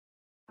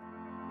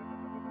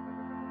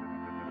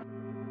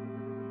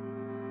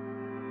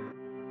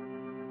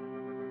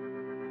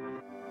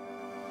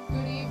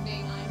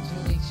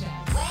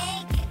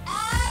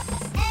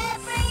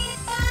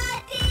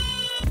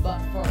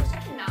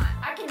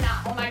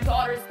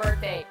daughter's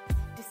birthday.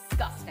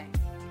 Disgusting.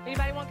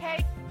 Anybody want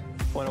cake?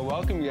 I want to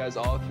welcome you guys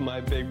all to my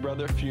big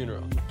brother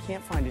funeral. I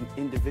can't find an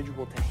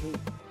individual to hate,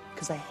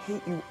 because I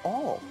hate you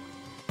all.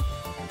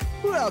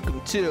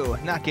 Welcome to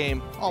Not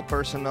Game, All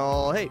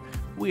Personal. Hey,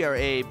 we are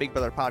a Big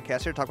Brother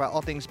podcast here to talk about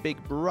all things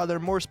Big Brother,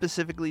 more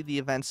specifically the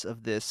events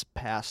of this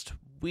past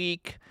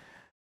week.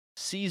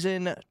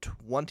 Season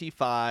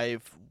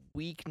 25,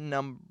 week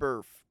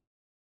number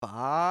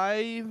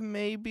 5,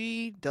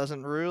 maybe?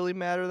 Doesn't really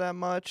matter that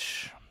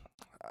much.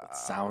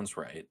 Sounds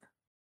right.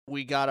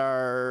 We got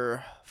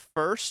our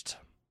first,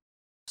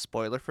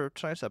 spoiler for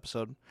tonight's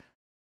episode,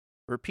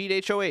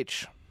 repeat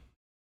HOH.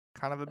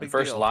 Kind of a big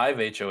first deal. live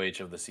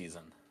HOH of the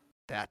season.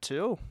 That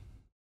too.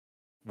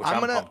 Which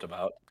I'm pumped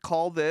about.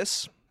 Call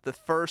this the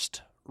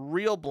first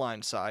real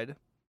blindside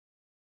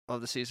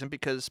of the season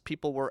because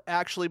people were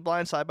actually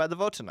blindsided by the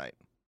vote tonight.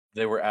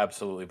 They were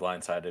absolutely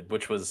blindsided,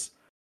 which was,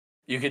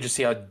 you could just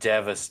see how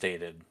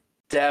devastated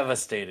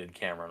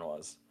Cameron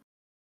was.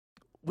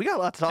 We got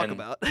a lot to talk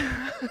about.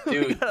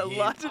 Dude, we got a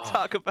lot to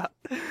talk about.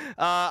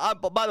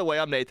 By the way,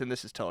 I'm Nathan.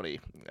 This is Tony.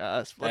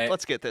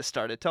 Let's get this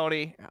started.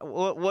 Tony,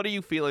 what are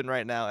you feeling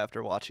right now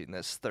after watching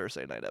this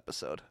Thursday night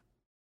episode?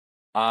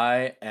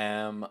 I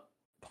am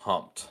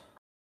pumped.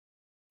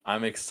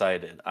 I'm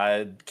excited.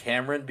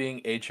 Cameron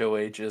being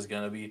HOH is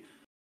going to be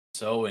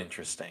so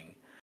interesting.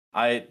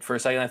 For a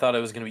second, I thought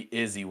it was going to be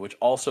Izzy, which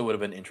also would have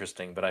been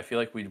interesting, but I feel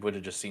like we would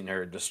have just seen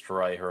her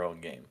destroy her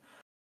own game.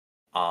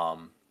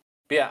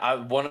 But yeah,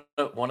 one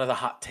of the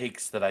hot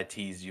takes that I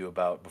teased you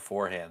about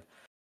beforehand,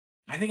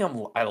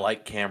 I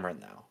like Cameron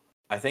now.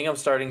 I think I'm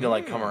starting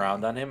to come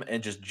around on him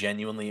and just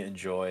genuinely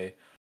enjoy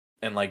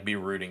and be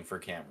rooting for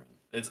Cameron.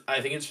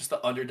 I think it's just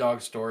the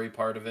underdog story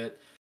part of it.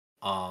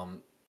 The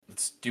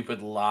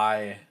stupid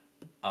lie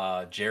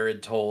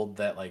Jared told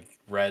that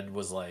Red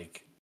was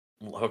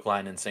hook,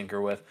 line, and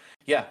sinker with.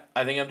 Yeah,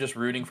 I think I'm just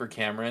rooting for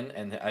Cameron,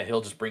 and he'll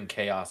just bring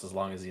chaos as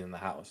long as he's in the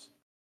house.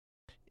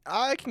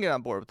 I can get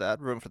on board with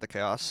that. Room for the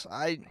chaos.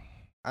 I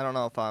don't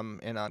know if I'm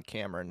in on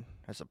Cameron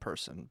as a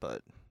person,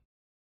 but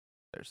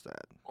there's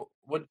that.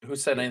 Who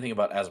said anything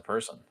about as a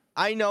person?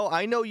 I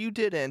know you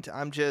didn't.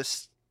 I'm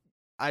just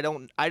I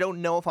don't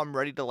know if I'm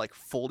ready to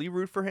fully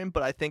root for him,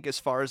 but I think as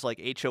far as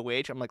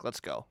HOH, I'm let's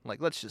go.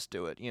 Let's just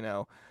do it, you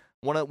know.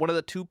 One of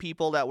the two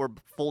people that were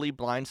fully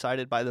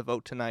blindsided by the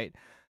vote tonight,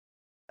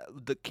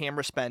 the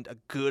camera spent a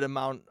good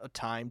amount of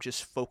time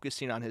just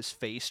focusing on his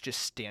face,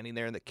 just standing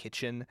there in the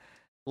kitchen.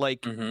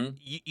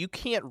 You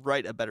can't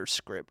write a better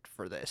script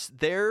for this.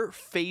 Their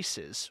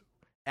faces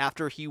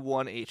after he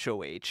won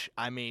HOH,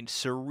 I mean,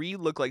 Sari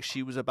looked like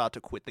she was about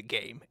to quit the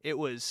game. It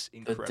was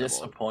incredible. The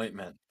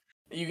disappointment.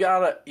 You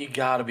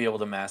gotta be able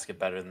to mask it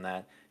better than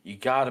that. You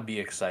gotta be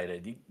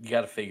excited. You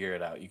gotta figure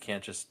it out. You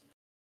can't just.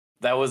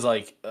 That was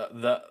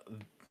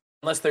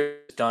unless they're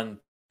done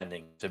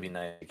pretending to be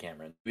nice to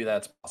Cameron. Maybe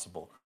that's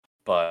possible,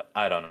 but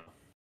I don't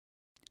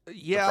know.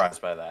 Yeah,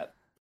 surprised by that.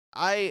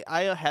 I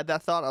had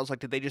that thought. I was like,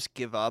 did they just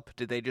give up?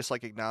 Did they just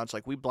acknowledge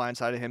we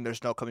blindsided him?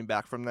 There's no coming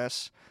back from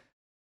this.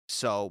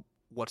 So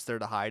what's there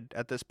to hide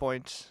at this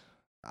point?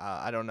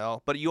 I don't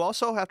know. But you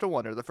also have to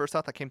wonder. The first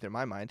thought that came through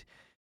my mind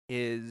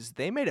is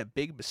they made a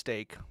big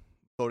mistake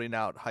voting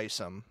out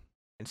Hisam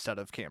instead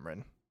of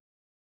Cameron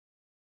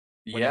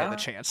when they had the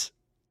chance.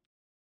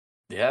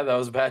 Yeah, that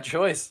was a bad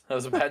choice.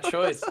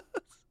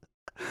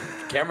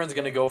 Cameron's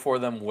going to go for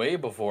them way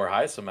before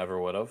Hisam ever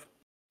would have.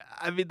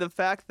 I mean, the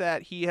fact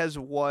that he has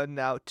won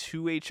now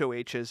 2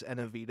 HOHs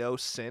and a veto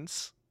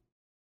since,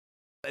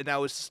 and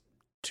that was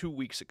 2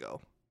 weeks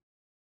ago.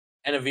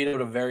 And a veto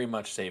to very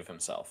much save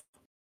himself.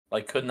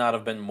 Could not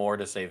have been more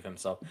to save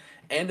himself.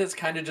 And it's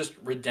kind of just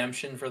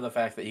redemption for the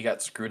fact that he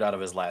got screwed out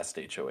of his last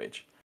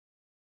HOH.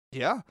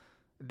 Yeah.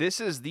 This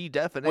is the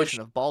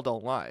definition of ball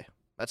don't lie.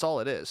 That's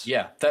all it is.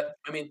 Yeah.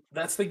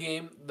 That's the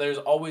game. There's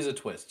always a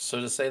twist. So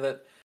to say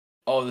that,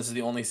 this is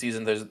the only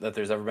season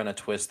there's ever been a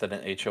twist that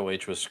an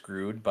HOH was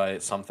screwed by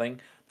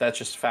something, that's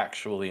just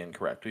factually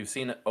incorrect. We've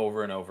seen it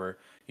over and over.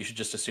 You should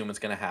just assume it's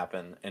going to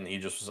happen, and he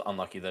just was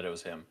unlucky that it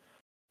was him.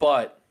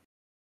 But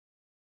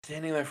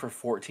standing there for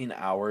 14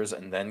 hours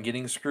and then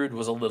getting screwed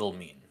was a little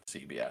mean,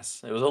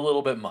 CBS. It was a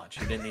little bit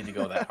much. You didn't need to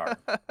go that hard.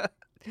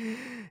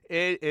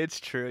 It's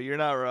true. You're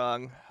not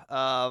wrong.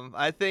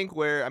 I think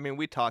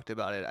we talked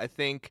about it. I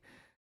think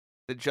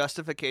the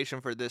justification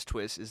for this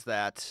twist is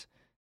that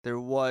there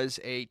was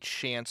a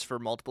chance for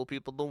multiple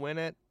people to win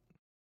it,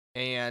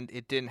 and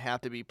it didn't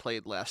have to be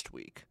played last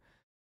week,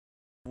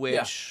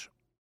 which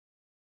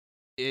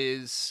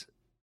is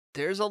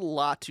there's a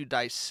lot to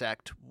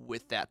dissect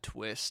with that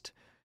twist.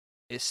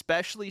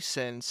 Especially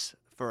since,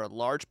 for a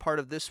large part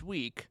of this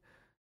week,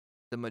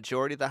 the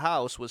majority of the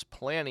House was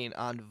planning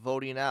on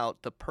voting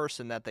out the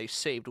person that they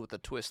saved with the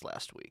twist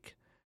last week.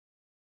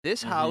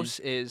 This House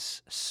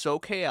is so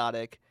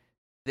chaotic.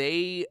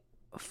 They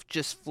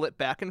just flip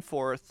back and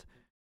forth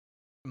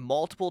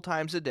multiple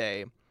times a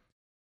day.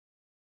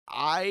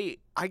 I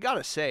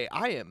gotta say,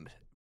 I am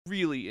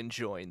really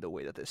enjoying the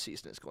way that this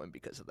season is going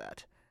because of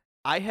that.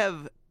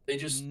 They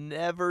just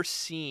never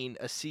seen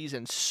a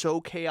season so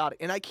chaotic.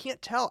 And I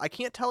can't tell. I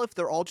can't tell if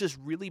they're all just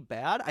really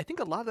bad. I think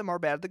a lot of them are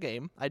bad at the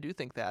game. I do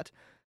think that.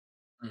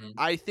 Mhm.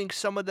 I think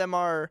some of them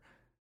are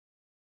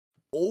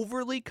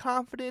overly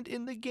confident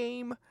in the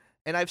game.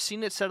 And I've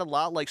seen it said a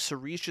lot, like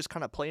Cerie's just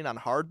kind of playing on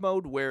hard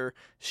mode, where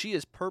she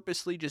is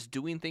purposely just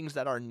doing things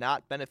that are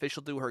not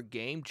beneficial to her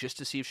game just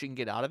to see if she can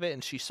get out of it,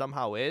 and she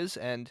somehow is.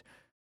 And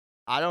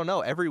I don't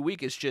know, every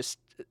week is just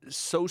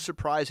so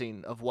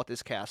surprising of what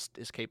this cast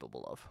is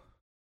capable of.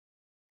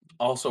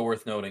 also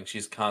worth noting,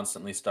 she's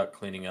constantly stuck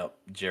cleaning up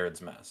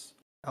Jared's mess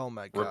Oh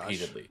my gosh.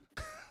 repeatedly.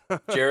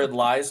 Jared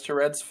lies to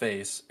Red's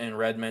face, and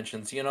Red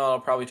mentions, I'll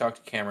probably talk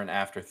to Cameron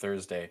after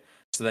Thursday.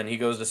 So then he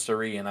goes to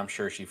Cerie, and I'm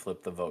sure she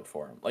flipped the vote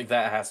for him. Like,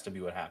 that has to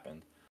be what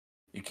happened.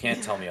 You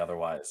can't tell me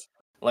otherwise.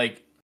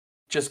 Like,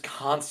 just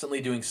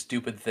constantly doing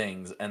stupid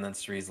things, and then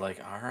Cerie's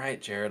like, all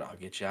right, Jared, I'll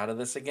get you out of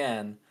this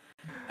again.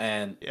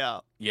 And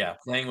yeah,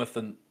 playing with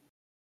a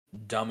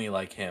dummy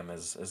like him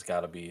has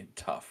got to be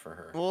tough for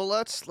her. Well,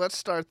 let's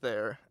start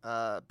there,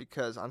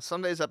 because on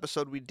Sunday's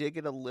episode we did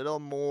get a little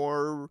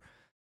more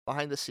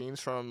behind the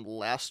scenes from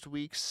last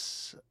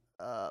week's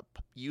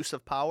use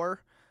of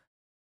power,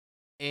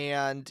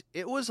 and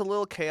it was a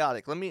little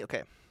chaotic.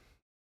 Okay,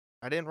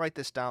 I didn't write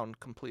this down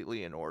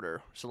completely in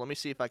order, so let me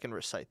see if I can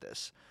recite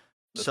this.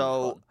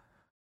 So,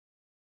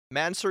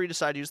 Matt and Cerie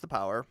decide to use the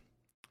power.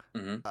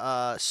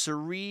 Mm-hmm.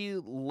 Cerie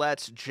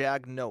lets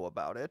Jag know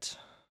about it.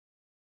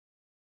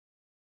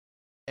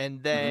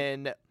 And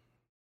then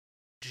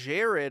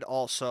Jared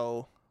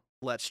also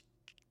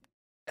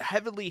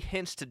heavily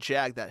hints to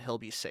Jag that he'll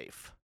be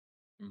safe.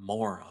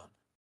 Moron.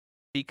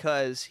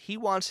 Because he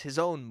wants his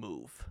own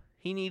move.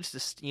 He needs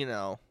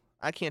to,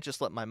 I can't just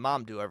let my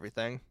mom do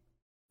everything.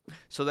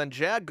 So then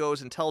Jag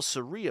goes and tells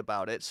Cerie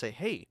about it. Say,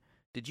 hey,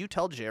 did you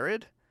tell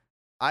Jared?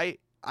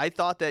 I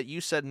thought that you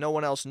said no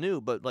one else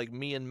knew, but like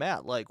me and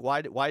Matt. Like,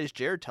 why is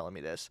Jared telling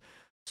me this?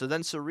 So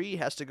then Cerie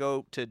has to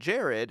go to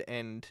Jared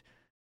and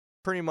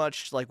pretty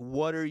much like,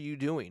 what are you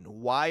doing?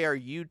 Why are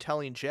you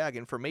telling Jag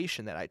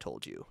information that I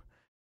told you?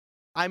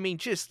 I mean,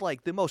 just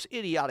like the most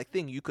idiotic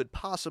thing you could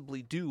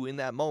possibly do in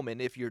that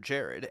moment if you're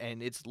Jared,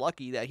 and it's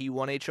lucky that he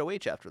won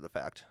HOH after the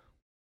fact.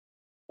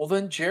 Well,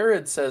 then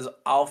Jared says,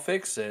 I'll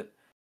fix it,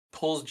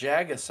 pulls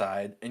Jag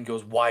aside, and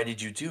goes, why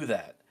did you do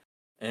that?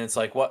 And it's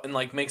like, what? And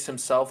like makes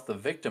himself the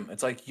victim.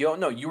 It's like,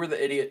 no, you were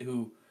the idiot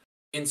who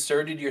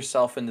inserted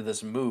yourself into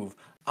this move.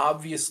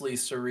 Obviously,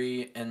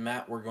 Cerie and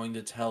Matt were going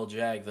to tell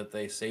Jag that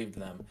they saved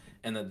them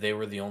and that they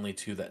were the only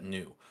two that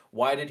knew.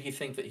 Why did he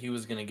think that he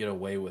was going to get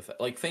away with it?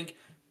 Like, think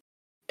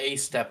a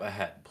step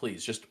ahead,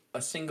 please. Just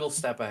a single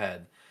step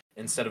ahead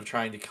instead of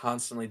trying to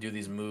constantly do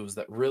these moves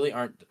that really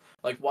aren't...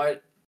 Like, why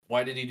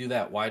did he do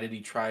that? Why did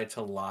he try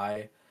to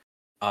lie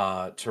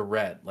to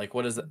Red? Like,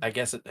 what is it? I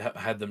guess it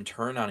had them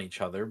turn on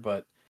each other,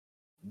 but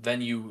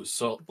then you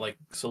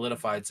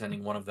solidified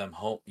sending one of them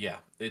home. Yeah,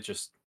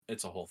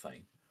 it's a whole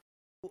thing.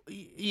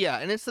 Yeah,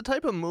 and it's the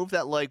type of move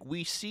that like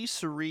we see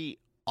Cerie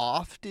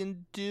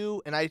often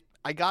do, and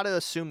I gotta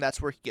assume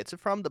that's where he gets it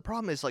from. The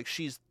problem is like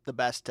she's the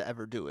best to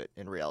ever do it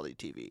in reality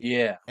TV.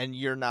 Yeah. And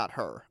you're not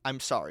her. I'm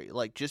sorry.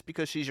 Like, just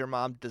because she's your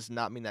mom does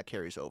not mean that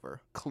carries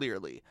over,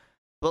 clearly.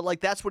 But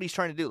like that's what he's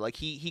trying to do. Like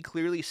he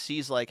clearly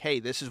sees like, hey,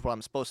 this is what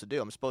I'm supposed to do.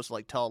 I'm supposed to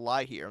like tell a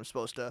lie here. I'm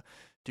supposed to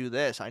do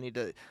this. I need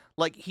to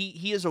like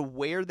he is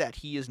aware that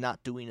he is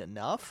not doing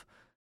enough.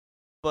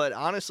 But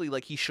honestly,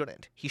 like he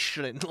shouldn't. He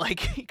shouldn't,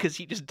 like, because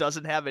he just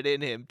doesn't have it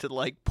in him to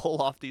like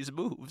pull off these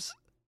moves.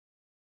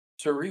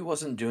 Cerie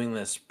wasn't doing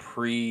this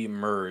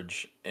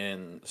pre-merge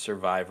in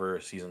Survivor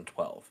season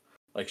 12.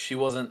 Like, she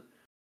wasn't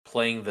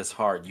playing this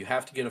hard. You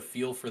have to get a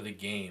feel for the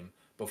game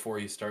before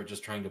you start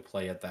just trying to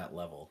play at that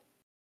level.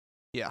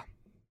 Yeah,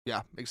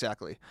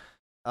 exactly.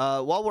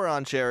 While we're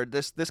on Jared,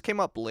 this came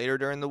up later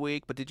during the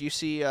week, but did you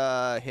see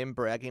him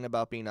bragging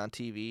about being on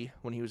TV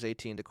when he was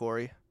 18 to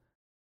Corey?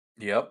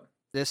 Yep.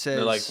 This They're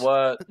is like,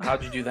 what?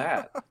 How'd you do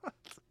that?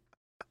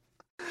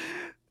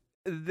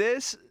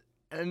 This,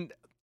 and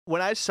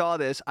when I saw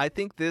this, I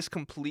think this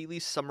completely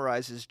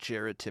summarizes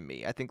Jared to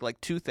me. I think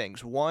like two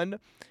things. One,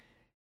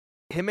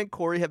 him and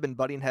Corey have been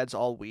butting heads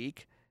all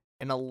week,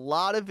 and a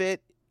lot of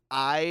it,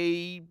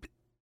 my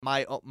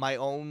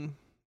own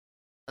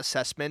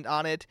assessment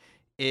on it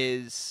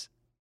is,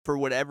 for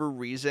whatever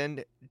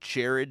reason,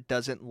 Jared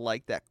doesn't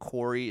like that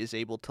Corey is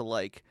able to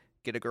like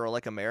get a girl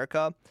like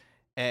America.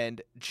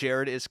 And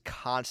Jared is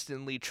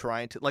constantly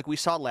trying to, like we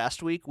saw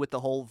last week with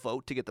the whole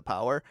vote to get the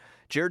power.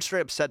 Jared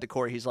straight up said to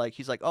Corey, he's like,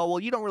 oh, well,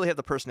 you don't really have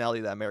the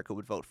personality that America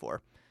would vote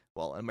for.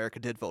 Well, America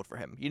did vote for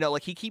him.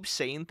 Like he keeps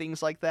saying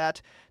things like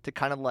that to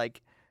kind of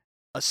like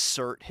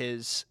assert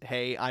his,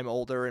 hey, I'm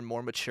older and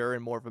more mature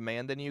and more of a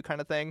man than you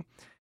kind of thing.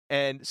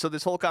 And so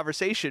this whole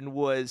conversation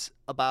was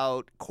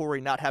about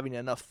Corey not having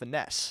enough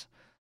finesse.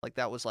 Like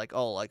that was like,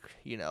 oh, like,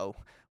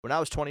 when I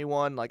was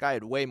 21, like I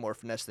had way more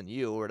finesse than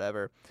you or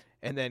whatever.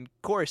 And then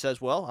Corey says,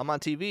 well, I'm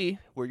on TV.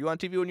 Were you on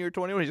TV when you were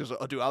 21? He goes,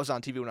 oh, dude, I was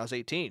on TV when I was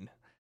 18.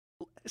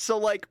 So,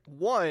 like,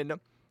 one,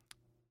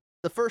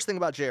 the first thing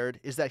about Jared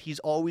is that he's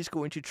always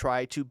going to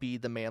try to be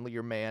the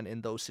manlier man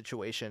in those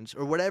situations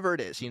or whatever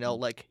it is,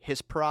 like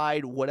his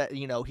pride,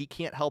 he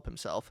can't help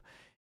himself.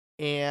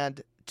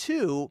 And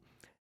two,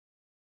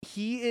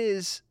 he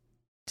is,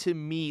 to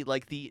me,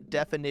 like the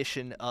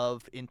definition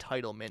of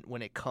entitlement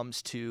when it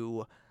comes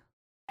to,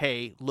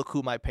 hey, look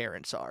who my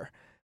parents are,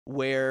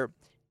 where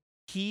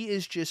he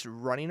is just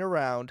running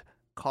around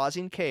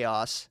causing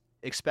chaos,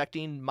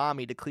 expecting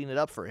mommy to clean it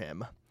up for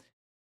him.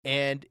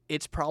 And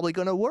it's probably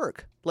going to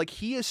work. Like,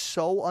 he is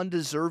so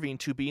undeserving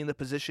to be in the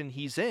position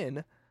he's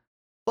in,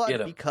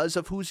 but because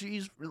of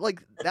he's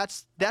like,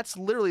 that's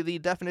literally the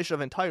definition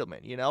of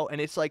entitlement,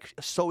 And it's like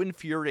so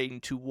infuriating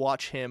to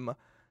watch him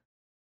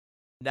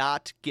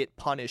not get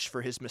punished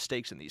for his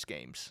mistakes in these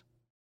games.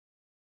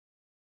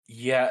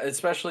 Yeah,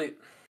 especially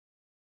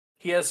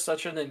he has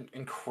such an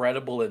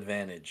incredible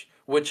advantage,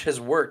 which has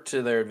worked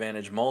to their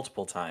advantage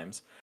multiple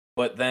times,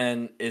 but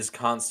then is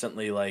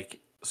constantly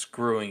like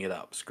screwing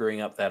up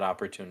that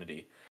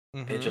opportunity.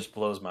 It just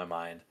blows my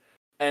mind.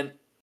 And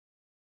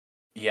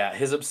yeah,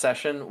 his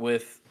obsession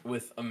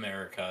with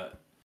America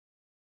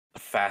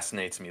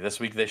fascinates me. This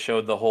week they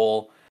showed the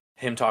whole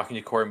him talking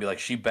to Corey and be like,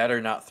 she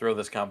better not throw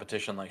this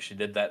competition like she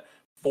did that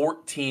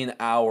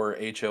 14-hour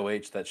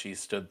HOH that she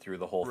stood through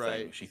the whole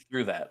thing. She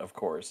threw that, of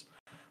course.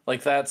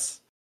 Like,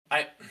 that's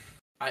I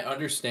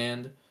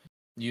understand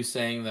you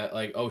saying that,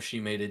 like, oh,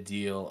 she made a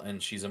deal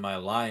and she's in my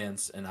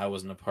alliance and I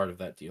wasn't a part of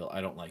that deal. I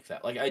don't like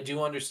that. Like, I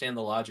do understand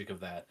the logic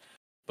of that,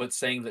 but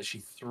saying that she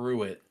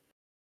threw it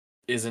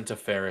isn't a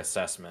fair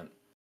assessment.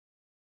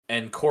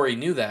 And Corey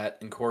knew that,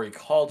 and Corey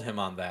called him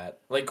on that.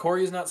 Like,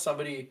 Corey is not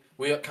somebody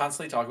we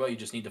constantly talk about. You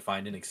just need to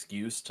find an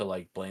excuse to,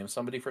 like, blame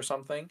somebody for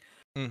something.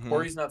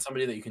 Corey's not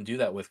somebody that you can do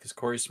that with, because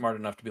Corey's smart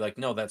enough to be like,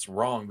 no, that's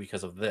wrong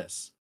because of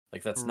this.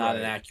 Like, that's not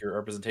an accurate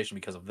representation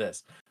because of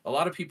this. A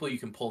lot of people you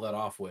can pull that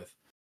off with,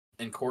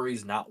 and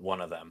Corey's not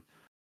one of them.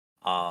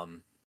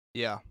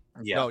 Yeah.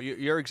 No,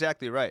 you're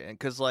exactly right. And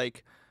because,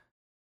 like,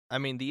 I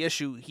mean, the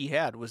issue he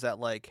had was that,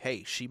 like,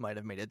 hey, she might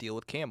have made a deal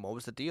with Cam. What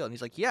was the deal? And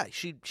he's like, yeah,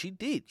 she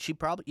did. She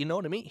probably, you know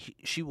what I mean?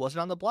 She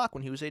wasn't on the block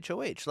when he was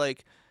HOH.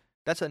 Like,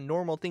 that's a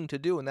normal thing to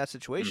do in that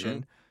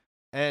situation.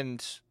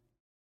 And,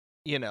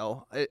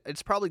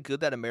 it's probably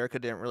good that America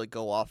didn't really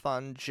go off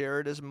on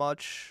Jared as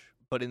much.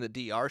 But in the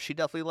DR, she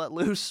definitely let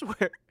loose,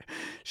 where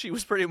she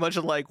was pretty much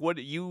like, "What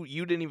you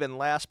didn't even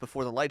last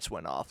before the lights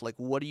went off. Like,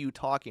 what are you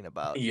talking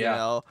about?"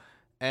 Yeah.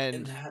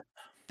 And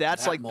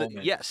that's like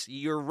yes,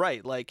 you're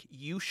right. Like,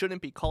 you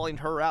shouldn't be calling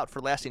her out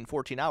for lasting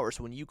 14 hours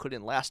when you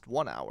couldn't last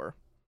 1 hour.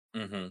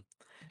 And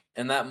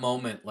that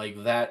moment,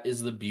 like, that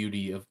is the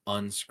beauty of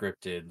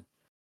unscripted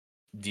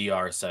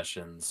DR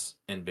sessions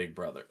in Big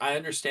Brother. I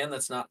understand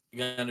that's not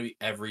going to be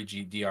every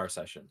DR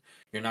session.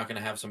 You're not going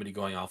to have somebody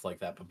going off like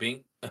that. But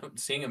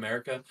seeing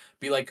America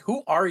be like,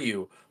 who are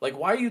you? Like,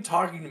 why are you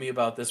talking to me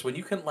about this when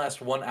you couldn't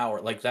last 1 hour?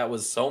 Like, that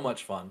was so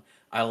much fun.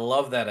 I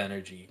love that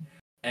energy.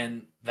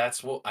 And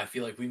that's what I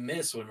feel like we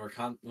miss when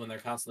when they're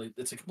constantly.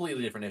 It's a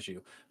completely different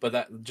issue, but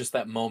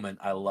that moment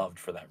I loved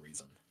for that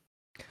reason.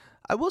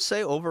 I will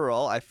say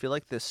overall, I feel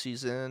like this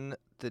season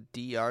the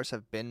DRs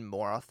have been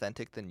more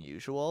authentic than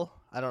usual.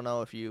 I don't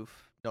know if you've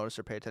noticed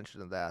or pay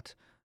attention to that,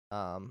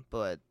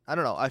 but I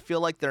don't know. I feel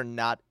like they're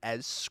not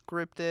as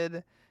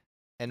scripted,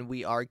 and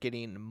we are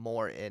getting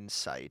more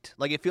insight.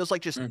 Like, it feels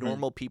like just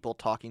normal people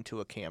talking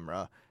to a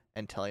camera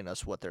and telling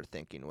us what they're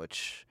thinking,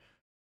 which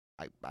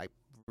I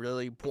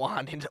really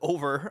wanted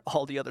over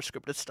all the other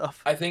scripted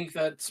stuff. I think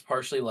that's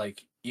partially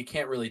like you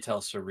can't really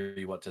tell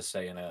Sari what to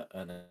say in a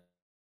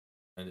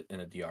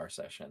DR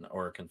session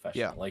or a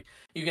confessional. Like,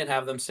 you can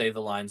have them say the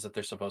lines that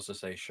they're supposed to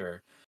say,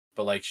 sure,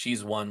 but like,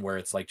 she's one where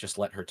it's like, just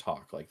let her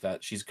talk. Like,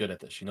 that she's good at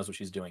this. She knows what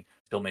she's doing.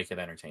 She'll make it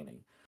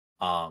entertaining.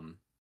 And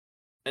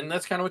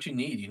that's kind of what you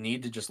need. You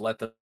need to just let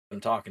them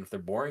talk. And if they're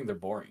boring, they're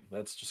boring.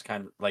 That's just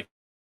kind of like,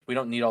 we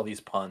don't need all these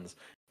puns.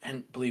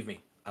 And believe me,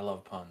 I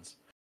love puns.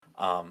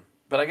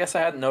 But I guess I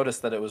hadn't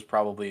noticed that it was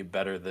probably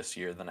better this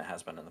year than it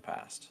has been in the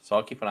past. So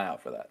I'll keep an eye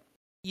out for that.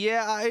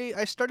 Yeah,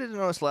 I started to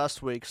notice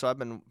last week, so I've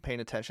been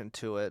paying attention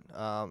to it.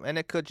 And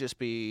it could just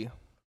be,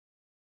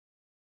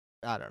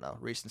 I don't know,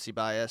 recency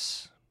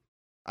bias.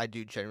 I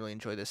do generally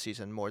enjoy this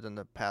season more than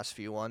the past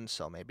few ones,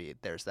 so maybe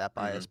there's that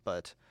bias.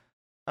 But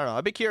I don't know.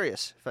 I'd be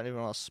curious if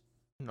anyone else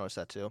noticed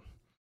that too.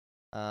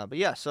 But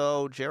yeah,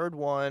 so Jared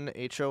won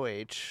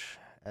HOH,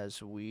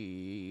 as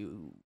we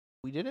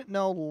didn't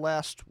know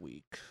last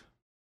week.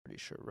 Pretty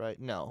sure, right?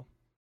 No.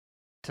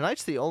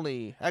 Tonight's the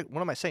only.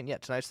 What am I saying? Yeah,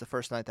 tonight's the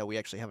first night that we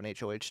actually have an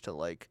HOH to,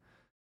 like,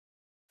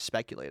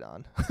 speculate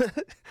on.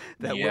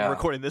 That we're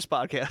recording this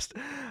podcast.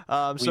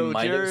 So we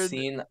might Jared have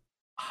seen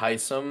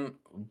Heisem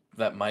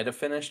that might have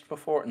finished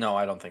before. No,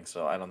 I don't think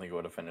so. I don't think it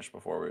would have finished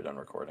before we were done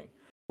recording.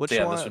 Which so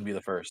yeah, one? This would be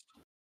the first.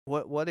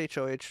 What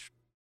HOH?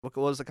 What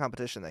was the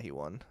competition that he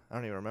won? I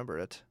don't even remember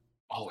it.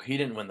 Oh, he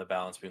didn't win the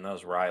balance beam. That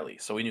was Riley.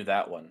 So we knew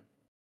that one.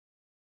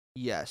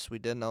 Yes, we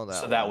did know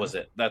that. So that was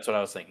it. That's what I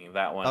was thinking.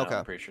 That one, okay.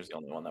 I'm pretty sure is the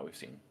only one that we've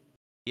seen.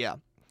 Yeah.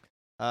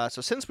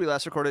 So since we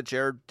last recorded,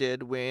 Jared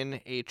did win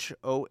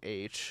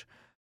HOH.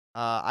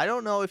 I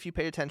don't know if you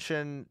paid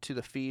attention to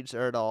the feeds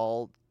or at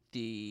all.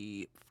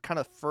 The kind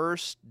of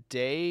first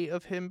day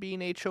of him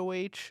being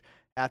HOH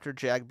after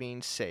Jag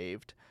being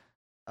saved.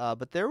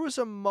 But there was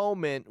a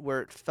moment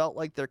where it felt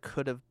like there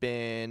could have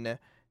been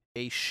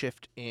a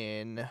shift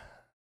in,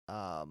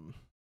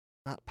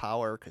 not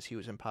power because he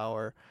was in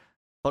power,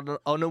 but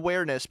an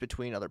awareness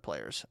between other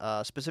players.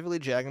 Specifically,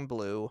 Jag and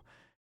Blue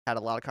had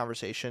a lot of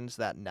conversations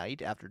that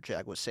night after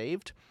Jag was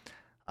saved.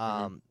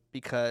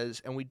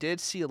 Because, and we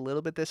did see a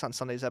little bit this on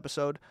Sunday's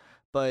episode,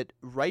 but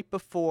right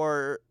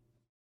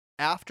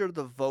after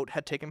the vote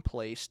had taken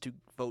place to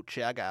vote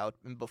Jag out,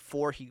 and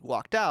before he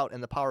walked out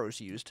and the power was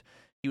used,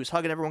 he was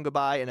hugging everyone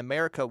goodbye, and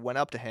America went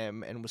up to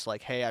him and was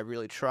like, hey, I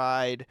really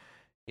tried,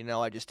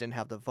 I just didn't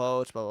have the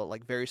votes, but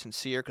like very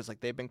sincere because like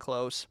they've been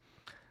close.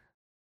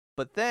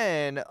 But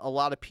then a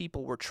lot of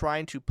people were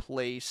trying to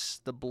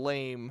place the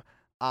blame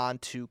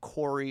onto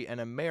Corey and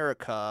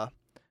America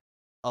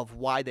of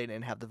why they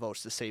didn't have the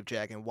votes to save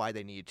Jag and why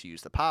they needed to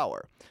use the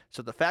power.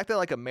 So the fact that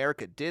like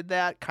America did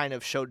that kind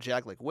of showed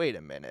Jag like, wait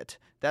a minute,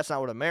 that's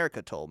not what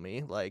America told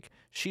me. Like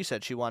she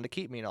said she wanted to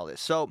keep me and all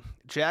this. So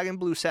Jag and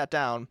Blue sat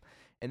down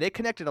and they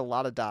connected a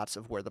lot of dots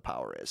of where the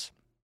power is.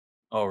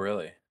 Oh,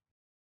 really?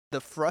 The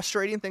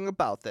frustrating thing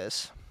about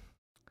this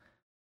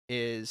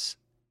is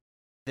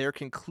their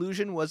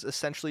conclusion was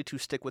essentially to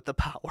stick with the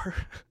power.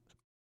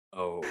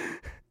 Oh.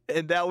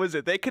 And that was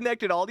it. They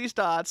connected all these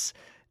dots.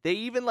 They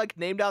even like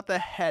named out the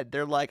head.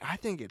 They're like, I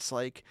think it's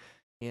like,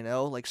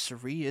 like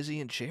Sari,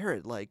 Izzy, and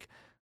Jared. Like,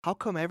 how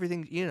come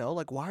everything,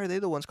 like why are they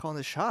the ones calling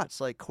the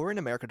shots? Like Corey and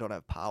America don't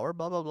have power,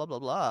 blah, blah, blah, blah,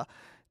 blah.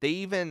 They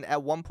even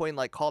at one point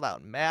like called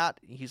out Matt.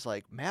 He's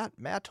like,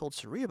 Matt told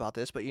Sari about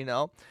this, but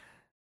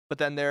but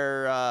then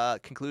their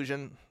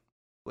conclusion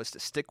was to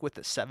stick with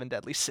the 7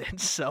 deadly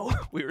sins. So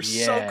we were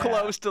so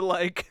close to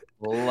like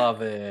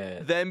love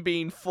it. Them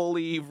being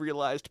fully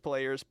realized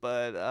players,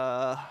 but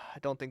I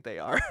don't think they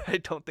are. I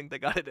don't think they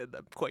got it in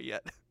them quite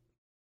yet.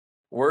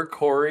 Were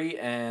Corey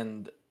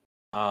and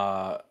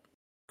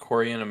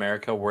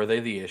America, were they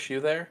the issue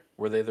there?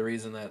 Were they the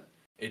reason that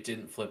it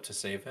didn't flip to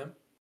save him?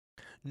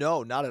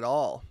 No, not at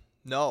all.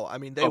 No, I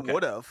mean they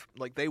would have,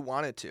 like they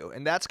wanted to,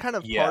 and that's kind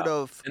of part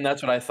of. And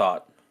that's what I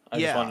thought. I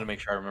just wanted to make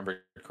sure I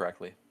remember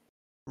correctly.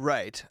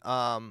 Right.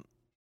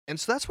 And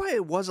so that's why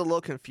it was a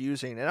little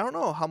confusing. And I don't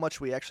know how much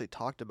we actually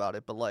talked about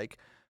it, but like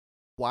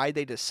why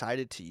they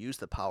decided to use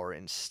the power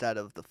instead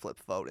of the flip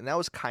vote. And that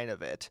was kind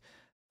of it.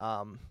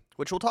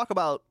 Which we'll talk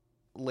about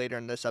later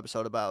in this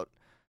episode about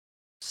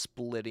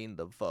splitting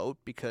the vote,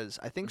 because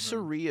I think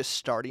Sari is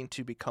starting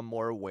to become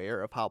more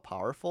aware of how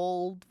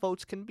powerful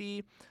votes can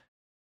be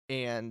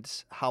and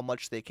how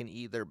much they can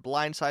either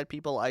blindside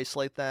people,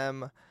 isolate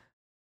them,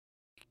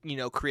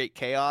 create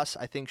chaos.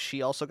 I think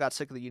she also got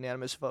sick of the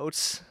unanimous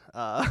votes.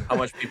 How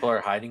much people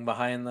are hiding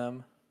behind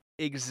them.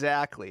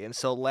 Exactly. And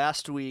so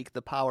last week,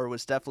 the power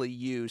was definitely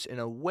used in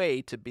a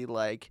way to be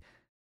like,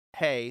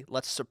 hey,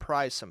 let's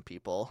surprise some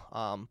people.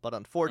 But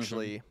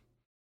unfortunately,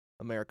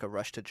 America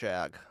rushed to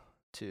Jag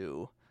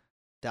to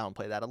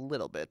downplay that a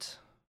little bit.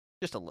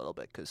 Just a little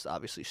bit, because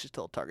obviously she's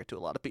still a target to a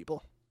lot of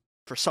people.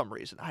 For some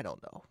reason. I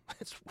don't know.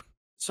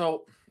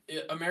 So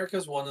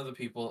America's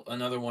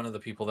another one of the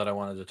people that I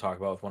wanted to talk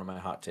about with one of my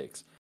hot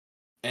takes.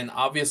 And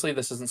obviously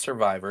this isn't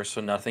Survivor, so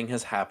nothing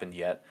has happened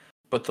yet.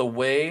 But the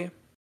way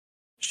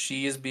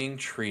she is being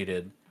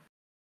treated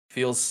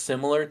feels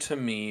similar to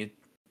me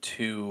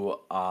to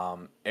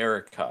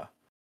Erica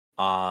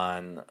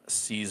on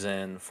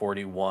season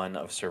 41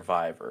 of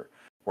Survivor,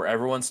 where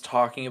everyone's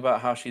talking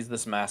about how she's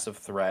this massive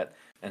threat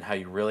and how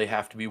you really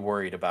have to be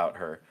worried about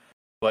her.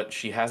 But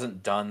she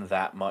hasn't done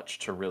that much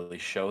to really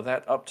show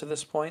that up to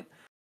this point.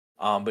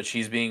 But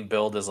she's being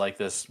billed as like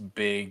this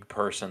big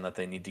person that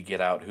they need to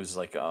get out who's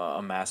like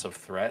a massive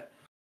threat.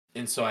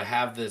 And so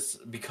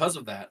because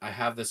of that, I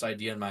have this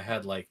idea in my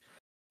head, like,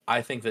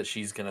 I think that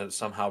she's going to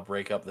somehow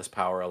break up this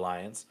power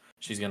alliance.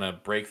 She's going to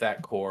break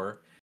that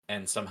core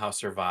and somehow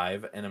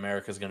survive, and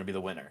America's going to be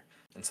the winner.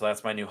 And so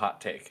that's my new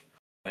hot take.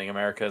 I think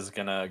America's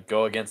going to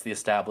go against the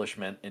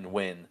establishment and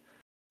win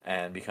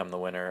and become the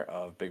winner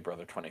of Big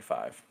Brother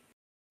 25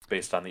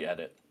 based on the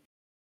edit.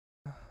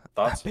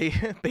 Thoughts?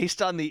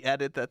 Based on the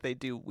edit that they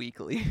do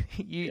weekly,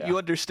 you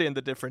understand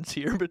the difference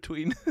here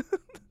between.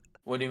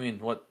 What do you mean?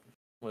 What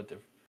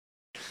difference?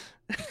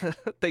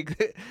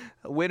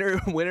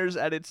 Winners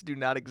edits do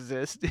not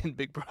exist in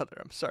Big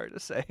Brother. I'm sorry to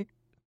say.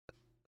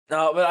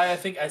 No, but I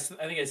think I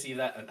see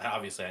that.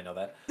 Obviously, I know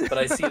that, but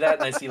I see that,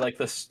 and I see like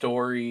the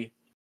story.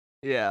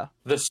 Yeah.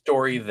 The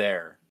story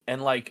there,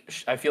 and like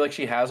I feel like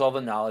she has all the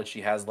knowledge.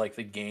 She has like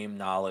the game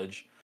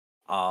knowledge.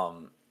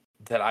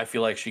 That I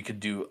feel like she could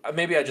do.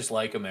 Maybe I just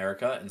like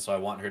America, and so I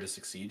want her to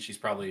succeed. She's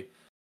probably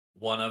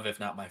one of, if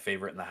not my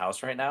favorite in the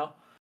house right now.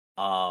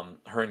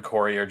 Her and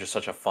Corey are just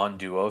such a fun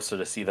duo, so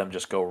to see them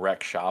just go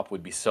wreck shop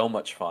would be so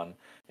much fun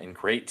and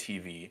great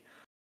TV.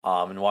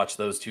 And watch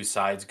those two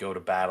sides go to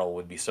battle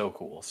would be so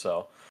cool.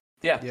 So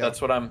yeah.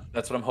 that's what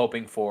I'm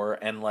hoping for.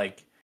 And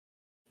like,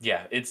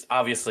 yeah, it's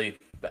obviously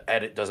the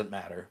edit doesn't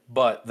matter,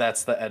 but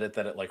that's the edit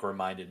that it like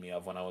reminded me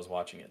of when I was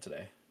watching it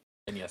today.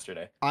 than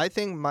yesterday. I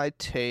think my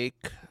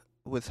take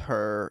with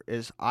her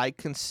is I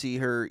can see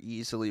her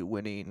easily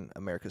winning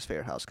America's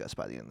Favorite House Guest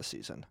by the end of the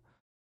season.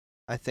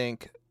 I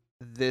think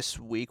this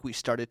week we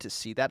started to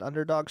see that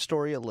underdog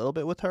story a little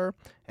bit with her,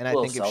 and I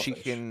think if she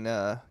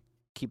can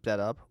keep that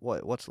up,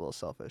 what's a little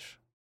selfish?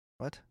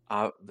 What?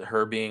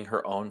 Her being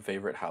her own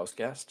favorite house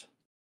guest.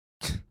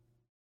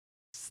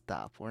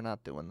 Stop. We're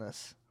not doing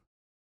this.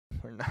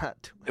 We're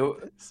not doing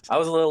this. I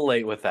was a little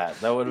late with that.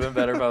 That would have been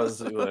better if I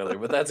was earlier.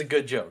 But that's a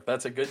good joke.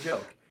 That's a good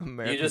joke.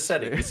 You just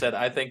said it. You said,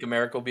 I think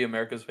America will be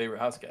America's favorite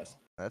house guest.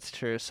 That's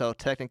true. So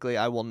technically,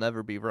 I will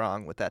never be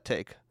wrong with that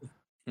take.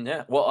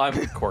 Yeah. Well,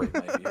 Corey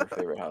might be your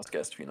favorite house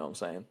guest, if you know what I'm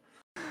saying.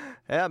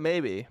 Yeah,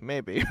 maybe.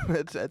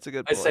 That's a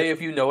good point. I say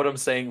if you know what I'm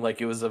saying,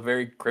 like it was a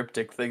very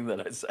cryptic thing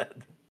that I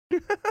said.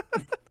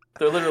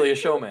 They're literally a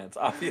showman's,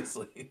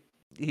 obviously.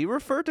 He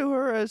referred to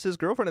her as his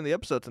girlfriend in the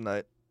episode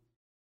tonight.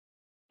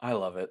 I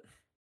love it.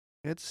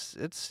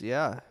 It's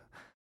yeah.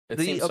 It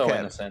seems so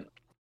innocent.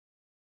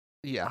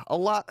 Yeah, a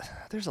lot.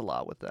 There's a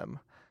lot with them.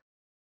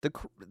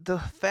 The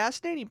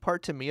fascinating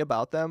part to me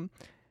about them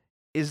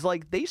is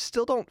like they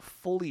still don't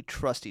fully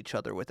trust each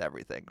other with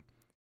everything,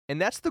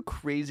 and that's the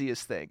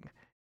craziest thing.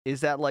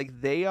 Is that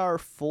like they are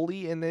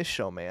fully in this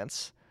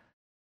showmance.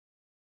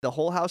 The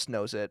whole house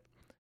knows it.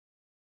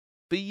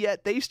 But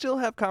yet they still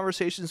have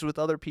conversations with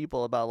other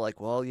people about like,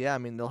 well, yeah, I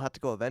mean, they'll have to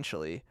go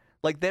eventually.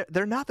 Like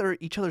they're not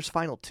each other's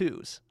final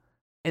twos.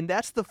 And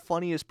that's the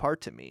funniest part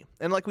to me.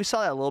 And like we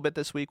saw that a little bit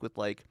this week with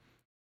like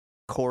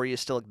Corey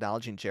is still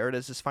acknowledging Jared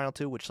as his final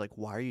two, which like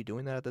why are you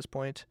doing that at this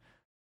point?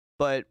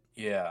 But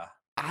yeah.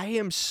 I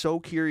am so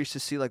curious to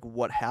see like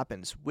what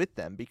happens with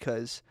them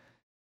because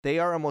they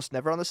are almost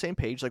never on the same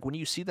page. Like when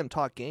you see them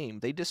talk game,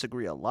 they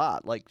disagree a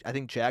lot. Like I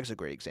think Jag's a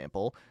great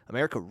example.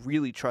 America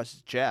really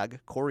trusts Jag.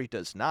 Corey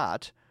does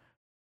not.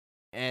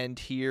 And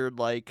here,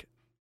 like,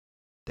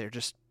 they're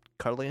just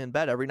cuddling in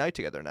bed every night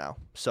together now.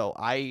 So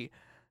I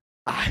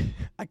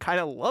kind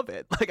of love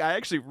it. Like I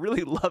actually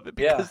really love it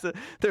because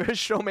there are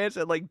showmans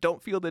that like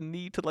don't feel the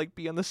need to like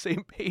be on the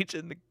same page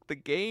in the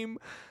game,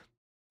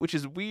 which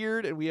is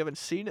weird, and we haven't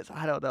seen it. So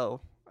I don't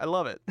know. I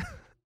love it.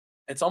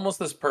 It's almost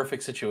this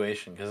perfect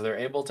situation because they're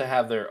able to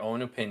have their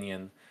own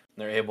opinion.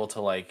 They're able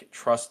to like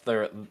trust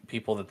their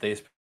people that they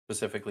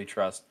specifically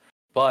trust,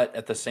 but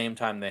at the same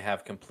time they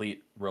have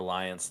complete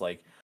reliance.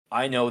 Like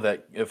I know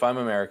that if I'm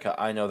America,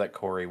 I know that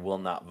Corey will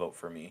not vote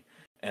for me,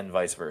 and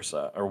vice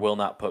versa, or will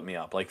not put me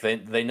up. Like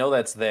they know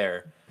that's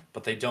there,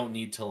 but they don't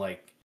need to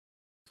like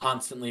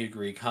constantly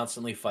agree,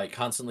 constantly fight,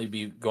 constantly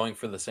be going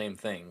for the same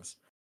things.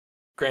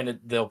 Granted,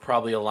 they'll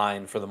probably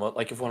align for the most.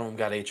 Like if one of them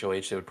got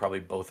HOH, they would probably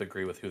both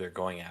agree with who they're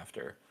going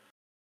after.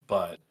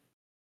 But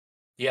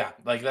yeah,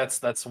 like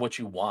that's what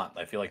you want.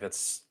 I feel like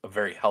that's a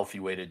very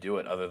healthy way to do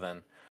it. Other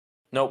than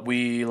nope,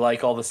 we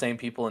like all the same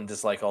people and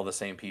dislike all the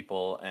same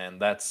people, and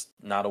that's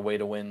not a way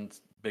to win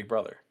Big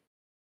Brother.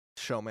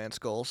 Showman's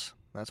goals.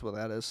 That's what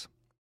that is.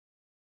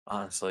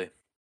 Honestly.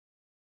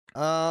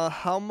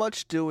 How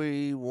much do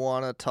we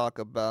want to talk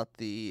about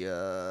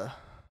the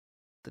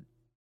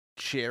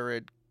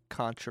Jared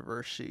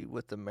controversy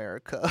with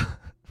America?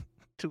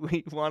 Do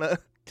we want to?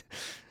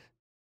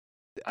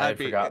 I've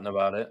forgotten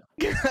about it.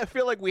 I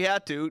feel like we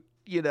had to,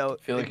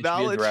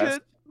 acknowledge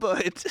it,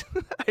 but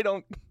I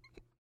don't.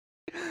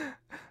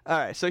 All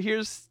right, so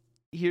here's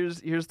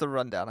the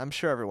rundown. I'm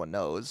sure everyone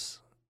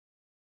knows.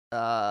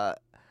 So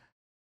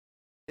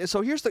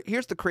here's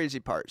the crazy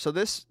part. So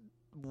this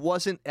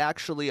wasn't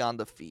actually on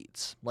the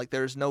feeds. Like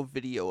there's no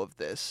video of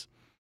this.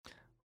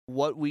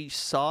 What we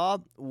saw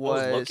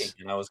was I was looking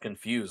and I was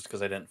confused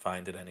because I didn't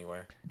find it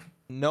anywhere.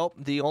 Nope.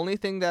 The only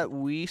thing that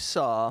we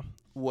saw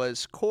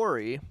was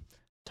Corey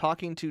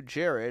talking to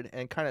Jared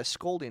and kind of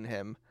scolding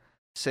him,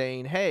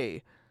 saying,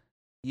 "Hey,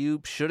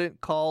 you shouldn't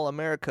call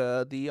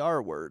America the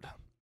R word,"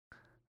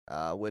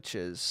 which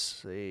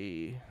is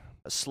a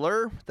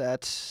slur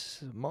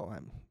that's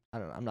I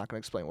don't know. I'm not going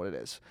to explain what it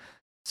is.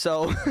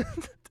 So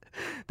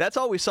that's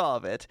all we saw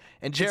of it.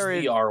 And Jared,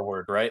 it's the R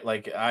word, right?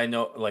 Like I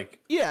know, like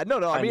yeah, no.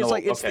 I mean, it's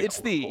like it's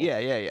cool.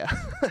 Yeah.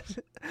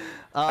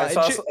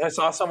 I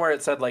saw somewhere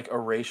it said like a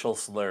racial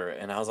slur,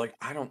 and I was like,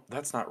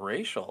 that's not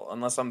racial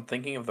unless I'm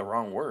thinking of the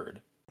wrong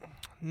word.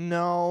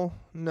 No,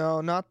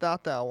 not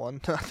that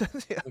one.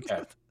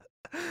 Okay.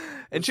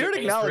 And Jared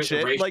acknowledged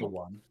it. Like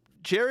one.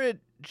 Jared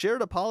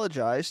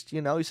apologized.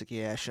 He's like,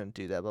 yeah, I shouldn't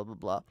do that. Blah blah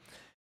blah.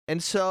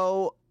 And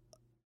so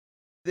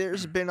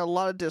there's been a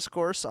lot of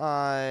discourse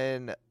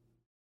on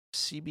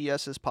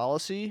CBS's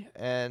policy,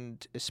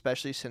 and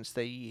especially since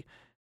they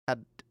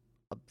had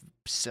a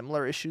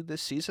similar issue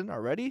this season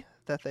already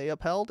that they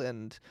upheld,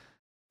 and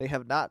they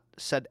have not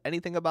said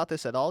anything about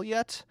this at all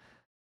yet.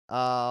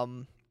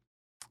 And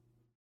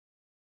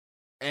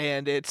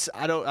it's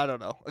I don't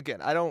know.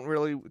 Again, I don't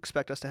really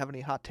expect us to have any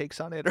hot takes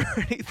on it or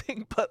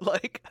anything, but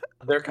like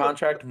their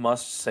contract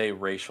must say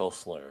racial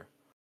slur.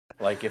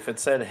 Like if it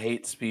said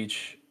hate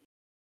speech,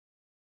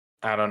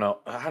 I don't know.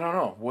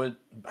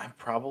 I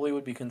probably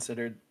would be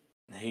considered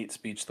hate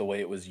speech the way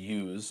it was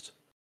used.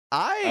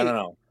 I don't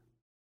know.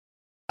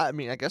 I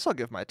mean, I guess I'll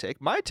give my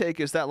take. My take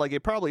is that like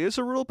it probably is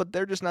a rule, but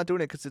they're just not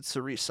doing it because it's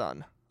Cerise's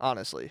son.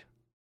 Honestly,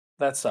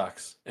 That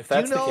sucks. If Do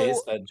you that's the case,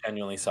 know? that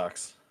genuinely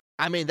sucks.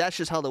 I mean, that's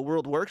just how the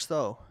world works,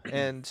 though.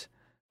 And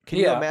can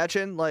you Yeah.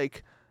 imagine,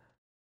 like,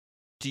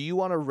 do you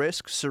want to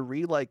risk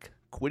Cerise like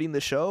quitting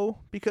the show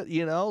because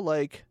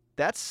like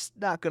that's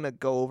not gonna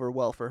go over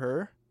well for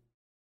her.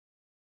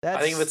 I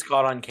think if it's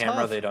caught on camera,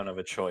 tough. they don't have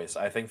a choice.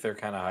 I think they're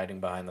kind of hiding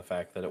behind the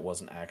fact that it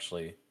wasn't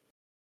actually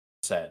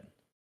said,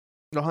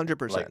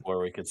 100%. like where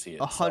we could see it.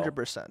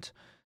 100%.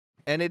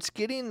 And it's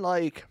getting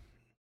like,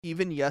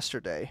 even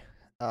yesterday,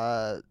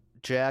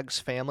 Jag's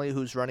family,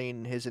 who's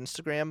running his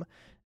Instagram,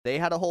 they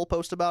had a whole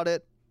post about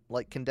it,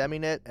 like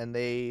condemning it, and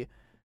they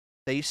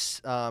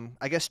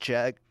I guess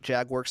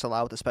Jag works a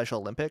lot with the Special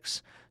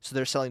Olympics, so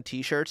they're selling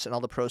T-shirts, and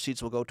all the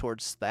proceeds will go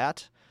towards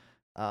that.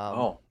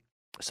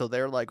 So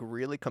they're like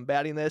really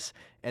combating this,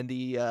 and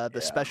the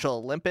Special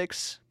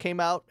Olympics came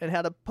out and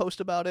had a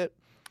post about it.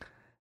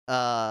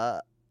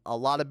 A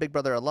lot of Big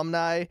Brother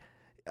alumni.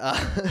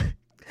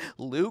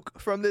 Luke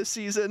from this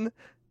season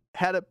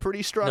had a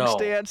pretty strong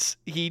stance.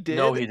 He did.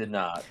 No, he did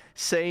not.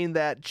 Saying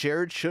that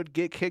Jared should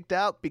get kicked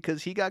out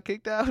because he got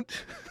kicked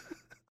out.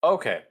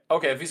 Okay.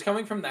 If he's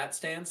coming from that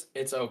stance,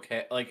 it's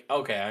okay. Like,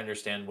 okay, I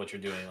understand what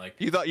you're doing. Like,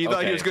 you thought he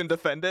was going to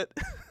defend it?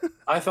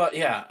 I thought,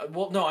 yeah.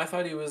 Well, no, I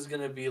thought he was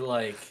gonna be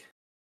like,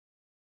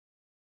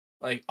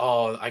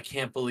 oh, I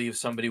can't believe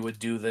somebody would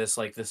do this.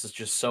 Like, this is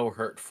just so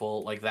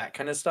hurtful. Like that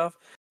kind of stuff.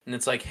 And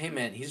it's like, hey,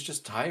 man, he's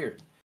just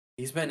tired.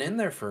 He's been in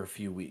there for a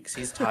few weeks.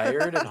 He's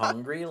tired and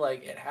hungry.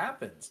 Like, it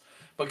happens.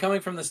 But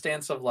coming from the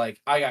stance of like,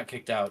 I got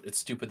kicked out. It's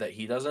stupid that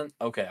he doesn't.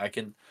 Okay,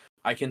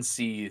 I can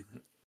see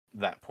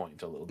that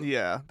point a little bit.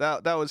 Yeah,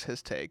 that was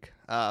his take.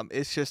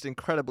 It's just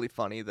incredibly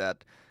funny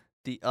that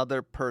the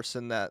other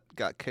person that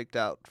got kicked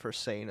out for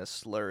saying a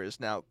slur is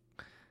now.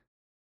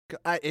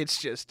 What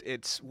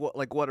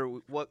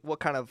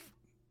kind of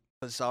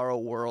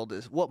bizarro world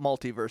is, what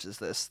multiverse is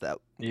this that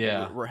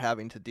we're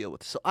having to deal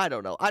with? So I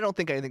don't know. I don't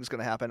think anything's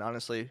gonna happen,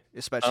 honestly.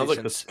 Especially sounds like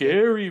since the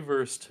scary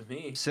verse to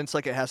me. Since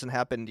like it hasn't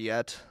happened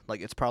yet, like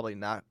it's probably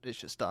not. It's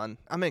just done.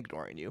 I'm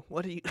ignoring you.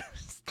 What do you?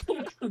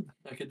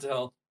 I could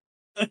tell.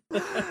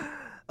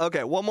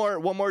 Okay, one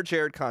more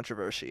Jared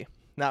controversy.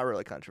 Not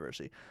really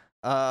controversy.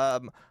 A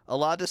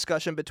lot of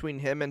discussion between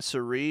him and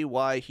Cerise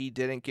why he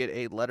didn't get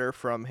a letter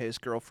from his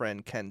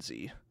girlfriend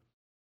Kenzie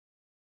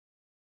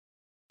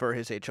for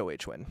his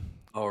HOH win.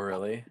 Oh,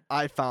 really?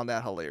 I found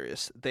that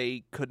hilarious.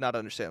 They could not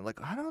understand.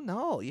 Like, I don't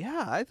know.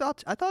 Yeah, I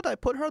thought I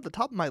put her at the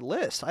top of my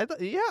list.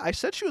 I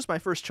said she was my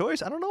first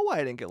choice. I don't know why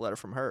I didn't get a letter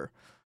from her.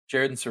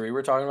 Jared and Cerise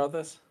were talking about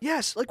this?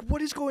 Yes, like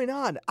what is going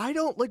on? I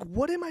don't like,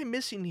 what am I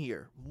missing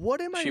here?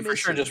 She for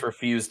sure just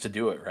refused to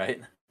do it,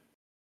 right?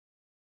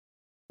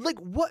 Like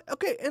what?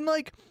 Okay, and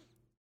like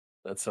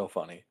that's so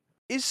funny.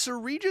 Is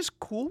Cerise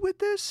just cool with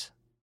this?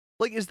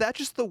 Like, is that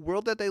just the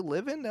world that they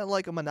live in? That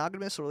like a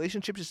monogamous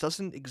relationship just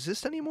doesn't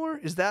exist anymore?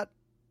 Is that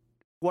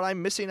what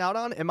I'm missing out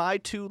on? Am I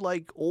too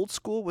like old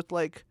school with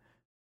like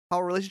how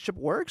a relationship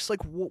works?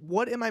 Like,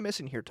 what am I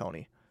missing here,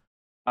 Tony?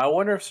 I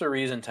wonder if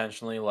Cerise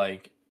intentionally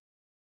like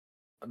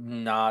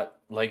not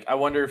like. I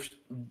wonder if,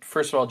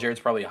 first of all, Jared's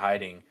probably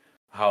hiding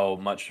how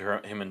much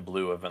him and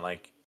Blue have been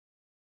like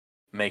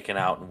making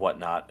out and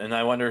whatnot, and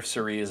I wonder if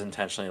Cerise is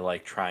intentionally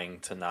like trying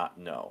to not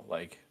know.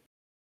 Like,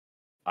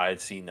 I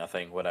see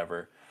nothing,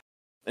 whatever.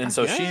 And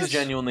so she's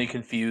genuinely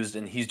confused,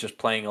 and he's just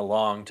playing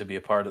along to be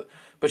a part of it.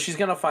 But she's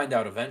gonna find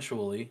out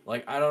eventually.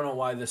 Like, I don't know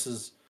why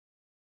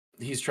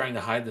he's trying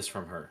to hide this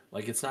from her.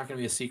 Like, it's not gonna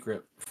be a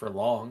secret for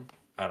long.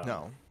 I don't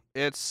know.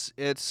 It's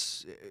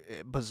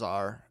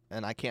bizarre,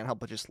 and I can't help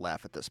but just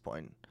laugh at this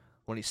point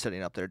when he's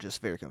sitting up there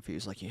just very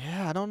confused. Like,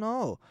 yeah, I don't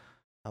know.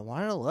 I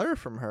wanted a letter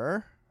from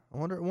her. I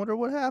wonder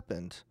what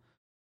happened.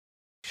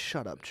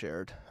 Shut up,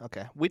 Jared.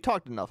 Okay, we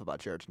talked enough about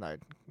Jared tonight.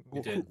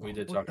 We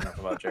did talk enough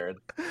about Jared.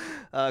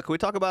 Can we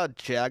talk about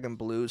Jag and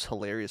Blue's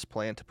hilarious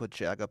plan to put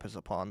Jag up as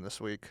a pawn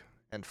this week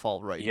and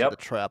fall right into the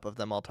trap of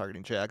them all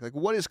targeting Jag? Like,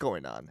 what is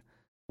going on?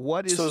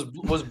 So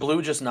was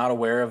Blue just not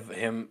aware of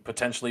him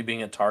potentially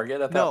being a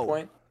target at that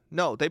point?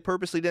 No, they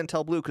purposely didn't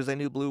tell Blue because they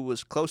knew Blue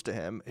was close to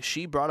him.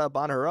 She brought up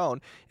on her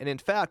own, and in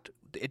fact,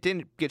 it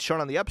didn't get shown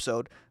on the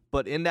episode,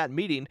 but in that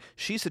meeting,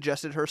 she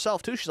suggested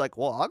herself too. She's like,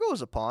 well, I'll go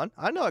as a pawn.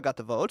 I know I got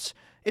the votes.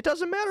 It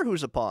doesn't matter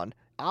who's a pawn.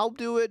 I'll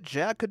do it.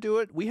 Jag could do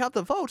it. We have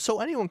the votes, so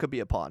anyone could be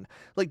a pawn.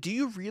 Like, do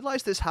you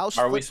realize this house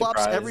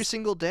flip-flops every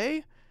single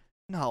day?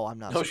 No, I'm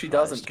not. No, she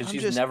doesn't, because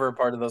she's never a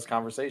part of those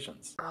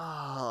conversations.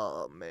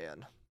 Oh,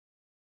 man.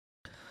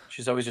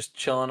 She's always just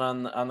chilling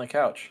on the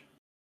couch.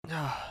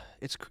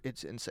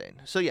 It's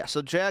insane. So yeah,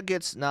 so Jag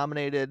gets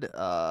nominated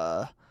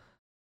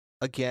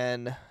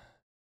again.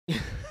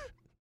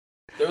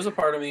 There was a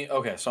part of me.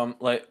 Okay, so I'm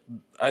like,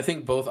 I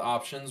think both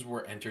options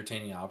were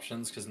entertaining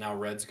options because now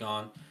Red's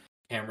gone,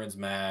 Cameron's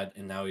mad,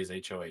 and now he's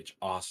HOH.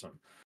 Awesome.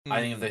 I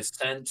think if they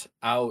sent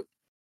out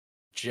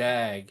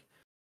Jag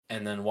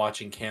and then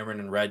watching Cameron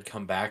and Red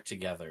come back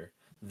together,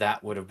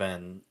 that would have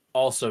been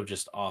also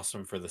just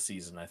awesome for the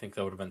season. I think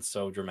that would have been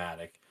so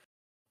dramatic.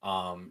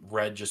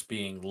 Red just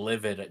being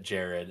livid at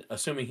Jared,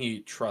 assuming he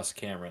trusts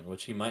Cameron,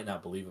 which he might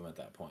not believe him at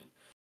that point.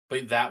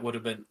 But that would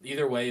have been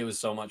either way. It was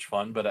so much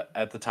fun. But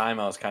at the time,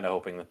 I was kind of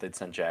hoping that they'd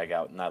send Jag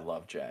out, and I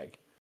love Jag.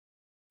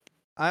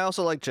 I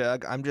also like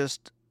Jag. I'm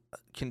just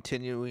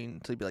continuing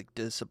to be like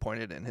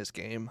disappointed in his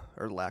game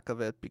or lack of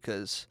it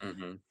because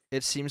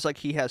it seems like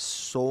he has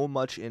so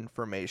much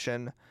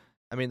information.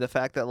 I mean, the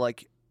fact that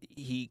like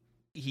he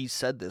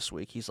said this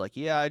week, he's like,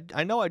 yeah,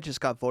 I know I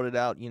just got voted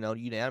out,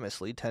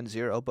 unanimously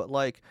 10-0, but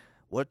like,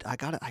 what I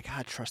gotta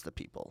trust the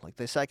people. Like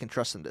they said, I can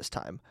trust them this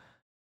time.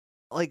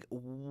 Like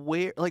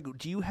where, like,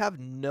 do you have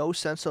no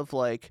sense of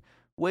like,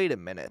 wait a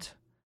minute,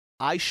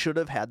 I should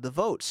have had the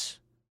votes.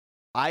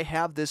 I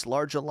have this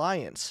large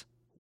alliance.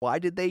 Why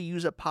did they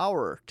use a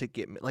power to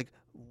get me? Like,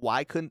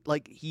 why couldn't,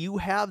 like, you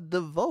have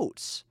the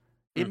votes.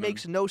 It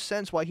makes no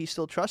sense why he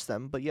still trusts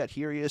them, but yet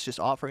here he is just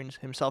offering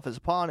himself as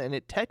a pawn, and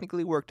it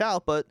technically worked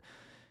out, but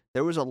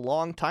there was a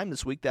long time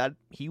this week that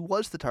he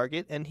was the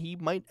target, and he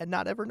might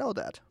not ever know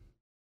that.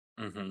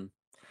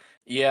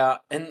 Yeah,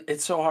 and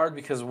it's so hard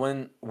because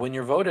when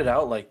you're voted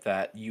out like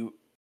that, you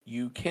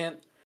can't.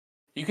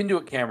 You can do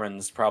what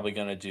Cameron's probably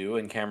going to do,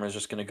 and Cameron's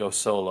just going to go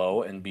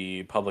solo and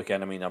be public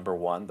enemy number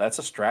one. That's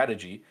a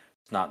strategy.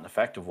 It's not an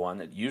effective one.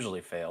 It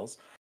usually fails.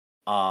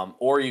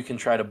 Or you can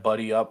try to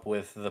buddy up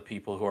with the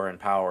people who are in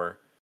power,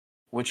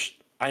 which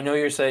I know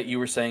you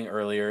were saying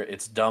earlier.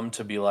 It's dumb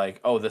to be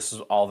like, oh, this is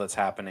all that's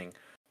happening.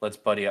 Let's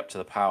buddy up to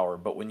the power.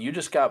 But when you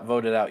just got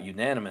voted out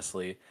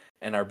unanimously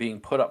and are being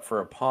put up for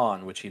a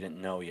pawn, which he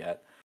didn't know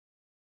yet,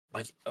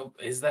 like, oh,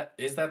 is that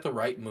the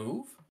right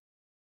move?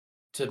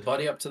 To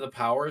buddy up to the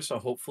power, so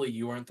hopefully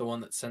you weren't the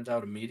one that sent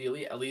out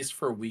immediately, at least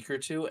for a week or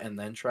two, and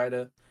then try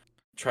to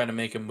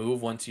make a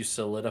move once you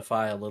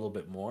solidify a little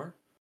bit more.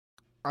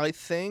 I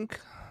think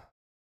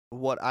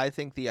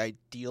the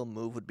ideal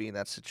move would be in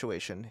that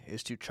situation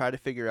is to try to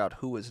figure out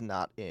who is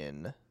not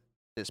in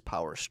this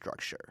power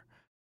structure.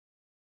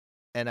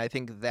 And I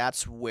think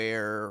that's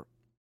where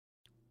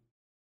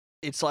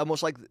it's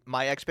almost like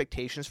my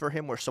expectations for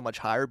him were so much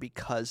higher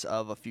because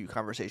of a few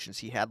conversations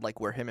he had, like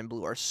where him and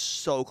Blue are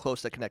so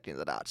close to connecting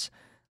the dots.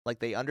 Like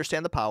they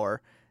understand the power.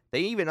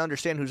 They even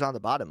understand who's on the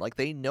bottom. Like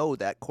they know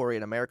that Corey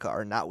and America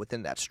are not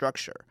within that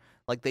structure.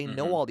 Like they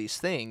know all these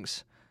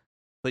things,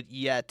 but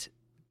yet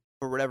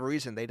for whatever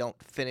reason they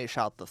don't finish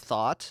out the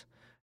thought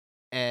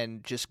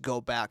and just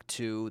go back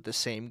to the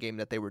same game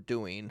that they were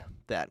doing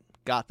that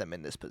got them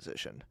in this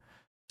position.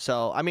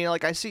 So, I mean,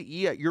 like, I see,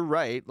 yeah, you're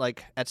right.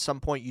 Like, at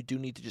some point, you do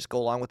need to just go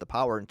along with the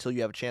power until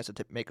you have a chance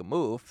to make a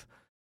move.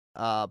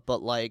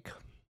 But, like,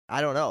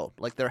 I don't know.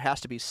 Like, there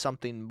has to be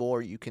something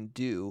more you can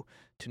do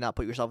to not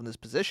put yourself in this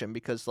position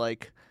because,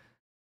 like,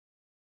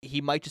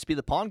 he might just be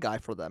the pawn guy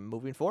for them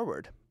moving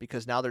forward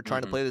because now they're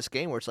trying to play this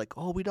game where it's like,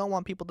 oh, we don't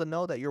want people to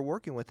know that you're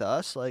working with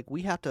us. Like,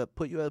 we have to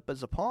put you up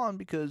as a pawn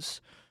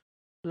because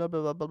blah,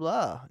 blah, blah, blah,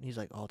 blah. And he's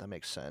like, oh, that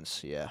makes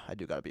sense. Yeah, I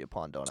do got to be a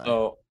pawn, don't I?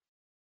 So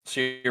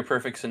your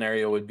perfect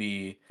scenario would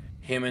be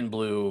him and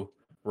Blue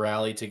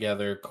rally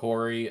together,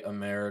 Corey,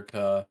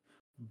 America,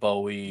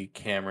 Bowie,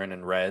 Cameron,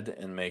 and Red,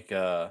 and make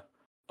a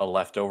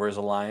leftovers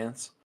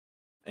alliance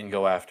and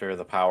go after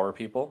the power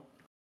people.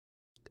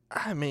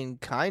 I mean,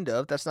 kind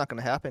of. That's not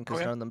going to happen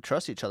because none of them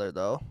trust each other,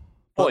 though.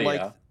 But But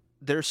like,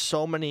 there's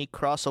so many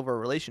crossover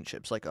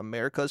relationships. Like,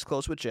 America's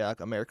close with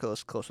Jack.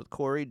 America's close with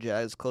Corey.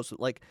 Jack's close with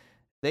like,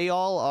 they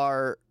all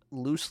are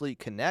loosely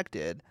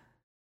connected.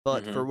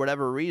 But for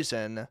whatever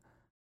reason,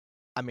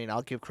 I mean,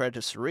 I'll give credit to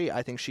Suri.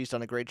 I think she's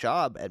done a great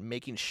job at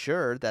making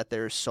sure that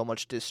there's so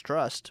much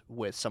distrust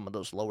with some of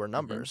those lower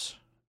numbers.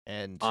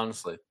 And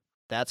honestly,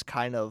 that's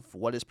kind of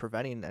what is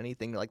preventing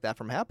anything like that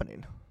from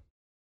happening.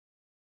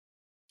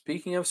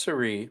 Speaking of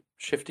Suri,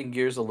 shifting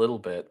gears a little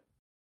bit.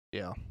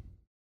 Yeah.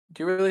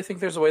 Do you really think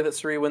there's a way that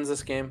Suri wins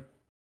this game?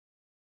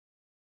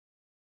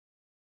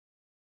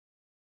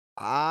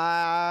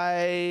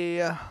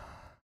 I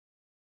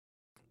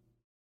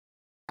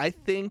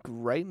think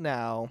right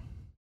now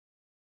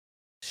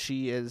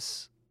she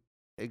is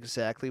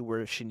exactly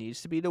where she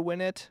needs to be to win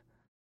it.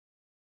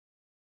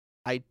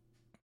 I'm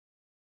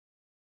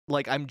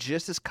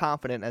just as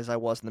confident as I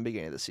was in the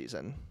beginning of the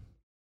season.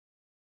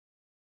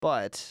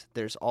 But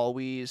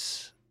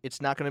it's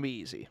not going to be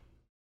easy.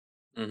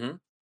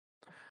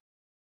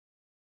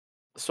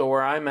 So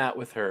where I'm at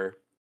with her,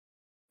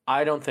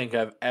 I don't think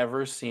I've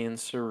ever seen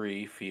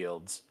Suri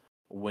Fields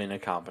win a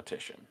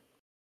competition.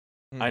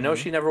 I know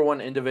she never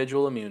won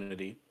individual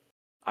immunity.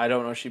 I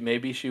don't know.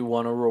 Maybe she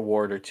won a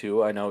reward or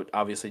two. I know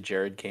obviously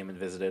Jared came and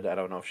visited. I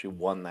don't know if she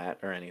won that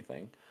or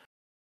anything.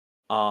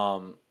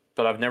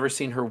 But I've never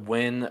seen her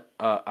win.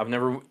 I've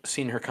never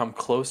seen her come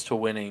close to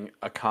winning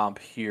a comp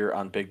here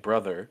on Big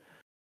Brother.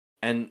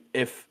 And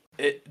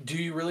do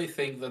you really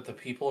think that the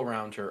people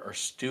around her are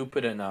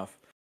stupid enough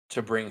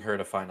to bring her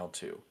to Final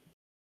 2?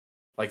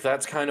 Like,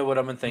 that's kind of what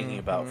I've been thinking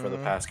about for the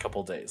past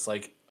couple days.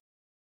 Like,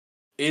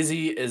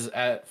 Izzy is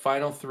at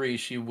Final 3.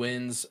 She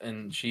wins,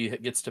 and she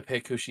gets to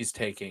pick who she's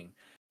taking.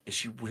 Is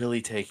she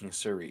really taking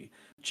Suri?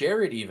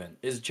 Jared even.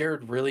 Is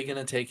Jared really going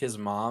to take his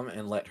mom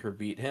and let her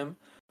beat him?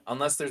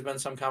 unless there's been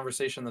some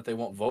conversation that they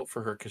won't vote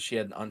for her because she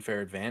had an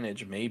unfair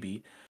advantage,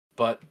 maybe.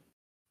 But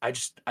I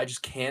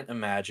just can't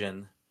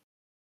imagine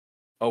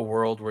a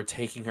world where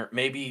taking her,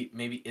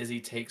 maybe Izzy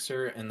takes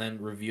her and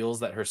then reveals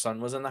that her son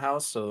was in the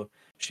house, so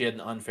she had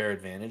an unfair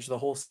advantage the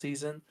whole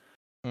season.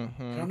 I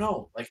don't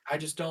know. Like I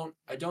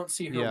don't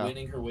see her Yeah.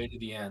 winning her way to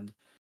the end,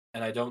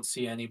 and I don't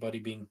see anybody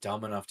being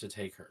dumb enough to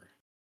take her.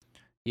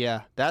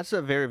 Yeah, that's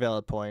a very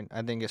valid point.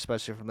 I think,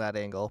 especially from that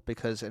angle,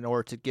 because in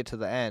order to get to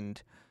the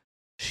end,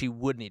 she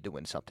would need to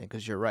win something.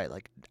 Because you're right,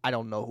 like I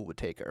don't know who would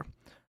take her,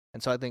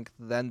 and so I think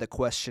then the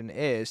question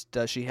is,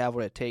 does she have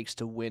what it takes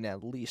to win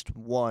at least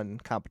one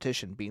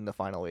competition, being the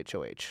final HOH?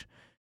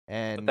 But that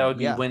And would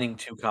be yeah, winning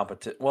two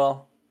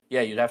Well,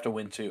 yeah, you'd have to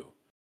win two.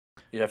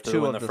 You'd have to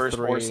two win of the the first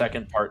or three.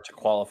 second part to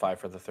qualify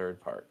for the third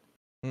part.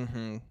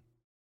 Mm-hmm.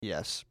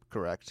 Yes,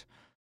 correct.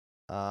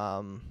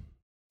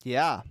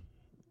 Yeah.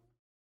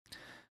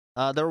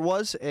 There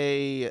was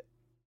a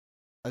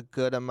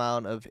good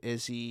amount of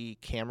Izzy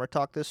camera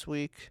talk this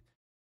week,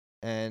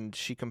 and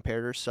she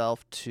compared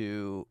herself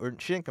to, or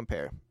she didn't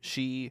compare.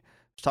 She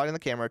was talking to the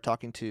camera,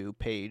 talking to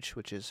Paige,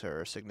 which is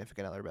her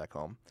significant other back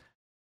home.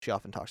 She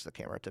often talks to the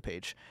camera to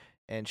Paige,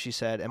 and she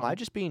said, "Am I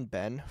just being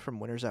Ben from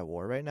Winners at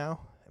War right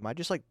now? Am I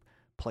just like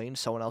playing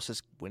someone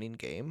else's winning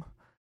game?"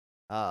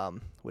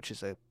 Which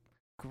is a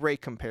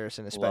great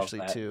comparison,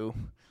 especially to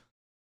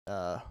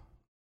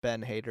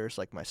Ben haters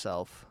like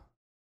myself.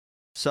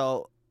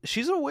 So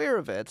she's aware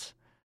of it.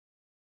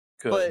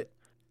 Good. But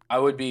I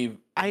would be.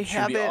 I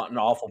She'd be haven't. an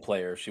awful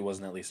player if she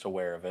wasn't at least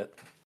aware of it.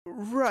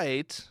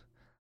 Right.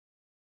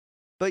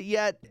 But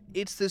yet,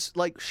 it's this,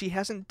 like, she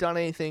hasn't done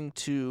anything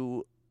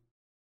to,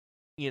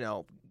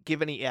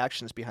 give any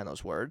actions behind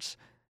those words.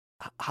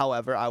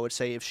 However, I would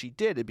say if she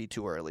did, it'd be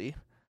too early.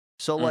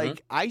 So,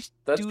 like, I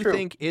That's do true.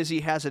 think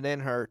Izzy has it in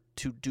her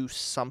to do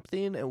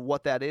something, and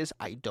what that is,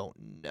 I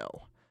don't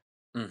know.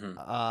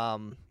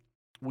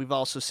 We've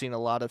also seen a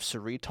lot of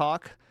Sari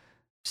talk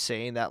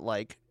saying that,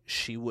 like,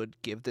 she would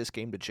give this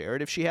game to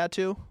Jared if she had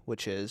to,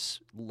 which is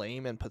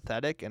lame and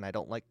pathetic, and I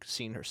don't like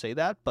seeing her say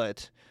that,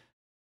 but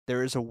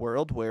there is a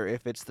world where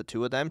if it's the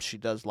two of them, she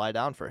does lie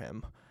down for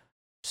him.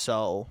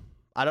 So,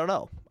 I don't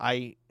know.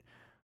 I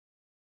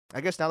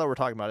guess now that we're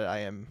talking about it,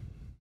 I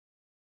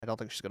don't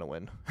think she's going to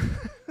win.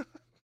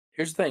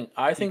 Here's the thing.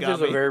 I think got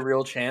there's me? a very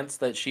real chance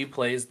that she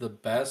plays the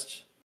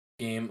best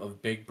game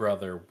of Big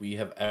Brother we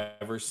have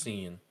ever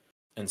seen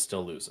and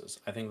still loses.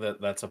 I think that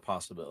that's a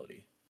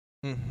possibility.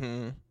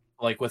 Mm-hmm.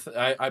 Like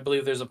I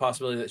believe there's a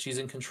possibility that she's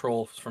in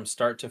control from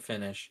start to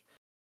finish,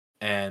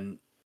 and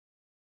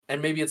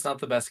maybe it's not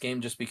the best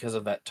game just because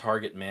of that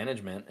target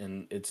management,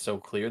 and it's so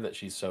clear that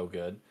she's so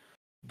good.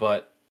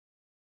 But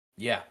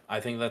yeah, I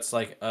think that's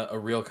like a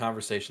real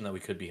conversation that we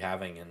could be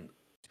having in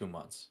 2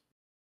 months.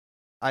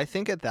 I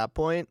think at that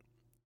point,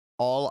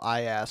 all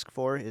I ask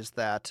for is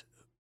that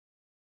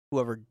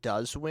whoever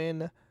does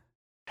win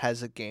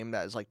has a game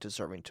that is like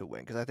deserving to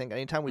win. Because I think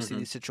anytime we see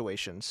these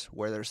situations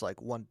where there's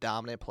like one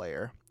dominant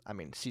player, I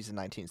mean, season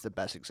 19 is the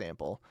best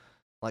example.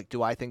 Like,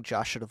 do I think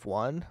Josh should have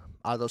won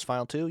out of those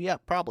final two? Yeah,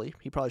 probably.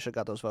 He probably should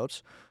have got those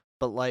votes.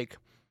 But like,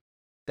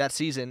 that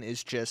season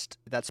is just,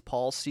 that's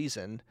Paul's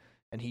season,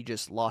 and he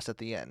just lost at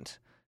the end.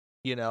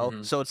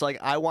 So it's like,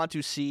 I want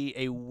to see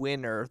a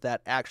winner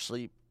that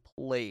actually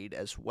played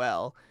as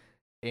well.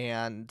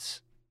 And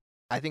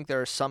I think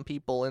there are some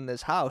people in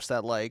this house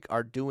that like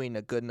are doing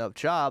a good enough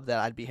job that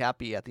I'd be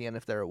happy at the end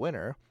if they're a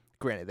winner.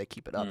 Granted, they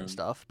keep it up and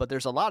stuff, but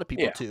there's a lot of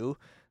people too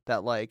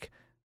that like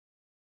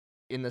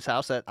in this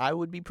house that I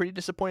would be pretty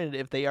disappointed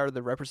if they are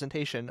the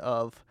representation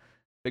of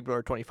Big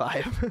Brother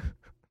 25.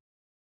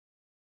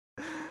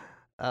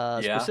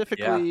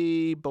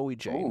 Specifically Bowie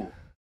Jane. Ooh.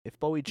 If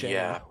Bowie Jane.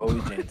 Yeah,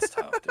 Bowie Jane's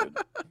tough, dude.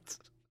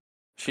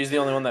 She's the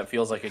only one that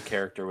feels like a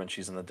character when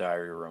she's in the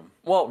diary room.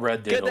 Well,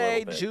 Red did Good a little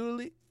day, bit.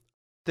 Julie.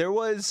 There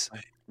was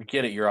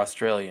Get it, you're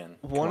Australian.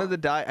 one of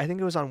the I think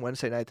it was on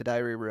Wednesday night, the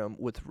diary room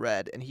with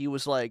Red, and he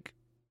was like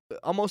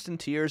almost in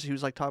tears. He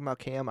was like talking about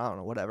Cam, I don't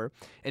know, whatever,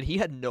 and he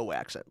had no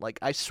accent. Like,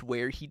 I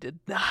swear he did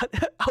not.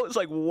 I was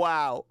like,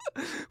 wow.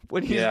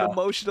 When he's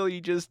emotional, he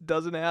just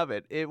doesn't have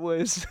it. It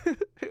was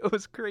it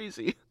was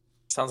crazy.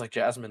 Sounds like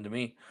Jasmine to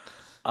me.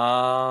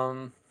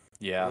 Yeah.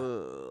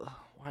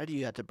 Why do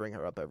you have to bring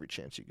her up every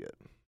chance you get?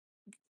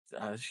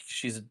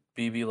 She's a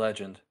BB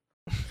legend.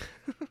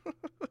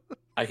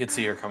 I could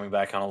see her coming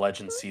back on a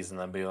Legends season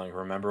and being like,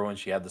 remember when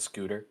she had the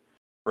scooter?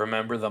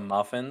 Remember the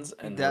muffins?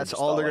 And that's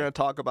all they're going to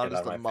talk about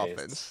is the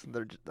muffins.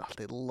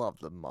 They love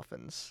the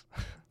muffins.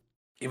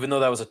 Even though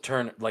that was a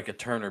Turner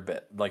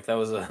bit. Like that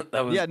was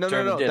Yeah,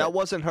 no. That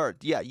wasn't her.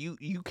 Yeah,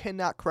 you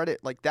cannot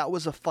credit, like, that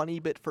was a funny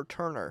bit for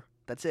Turner.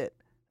 That's it.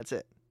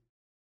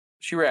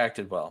 She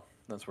reacted well.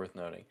 That's worth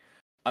noting.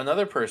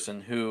 Another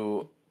person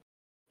who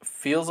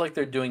feels like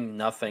they're doing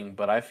nothing,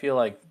 but I feel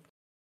like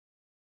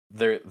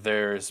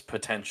there's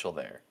potential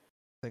there.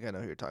 I think I know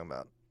who you're talking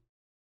about.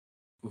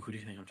 Who do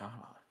you think I'm talking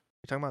about?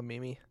 You're talking about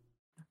Mimi?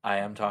 I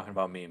am talking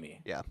about Mimi.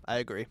 Yeah, I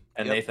agree.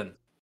 And Nathan,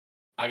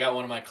 I got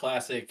one of my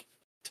classic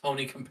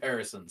Tony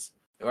comparisons.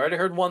 You already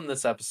heard one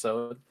this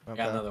episode. I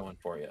got another one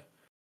for you.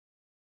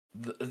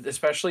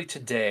 especially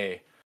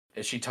today,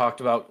 as she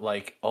talked about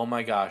like, oh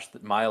my gosh,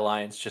 my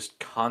alliance just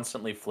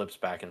constantly flips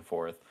back and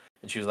forth,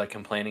 and she was like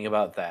complaining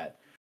about that.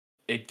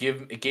 It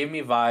gave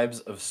me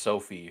vibes of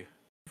Sophie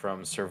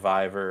from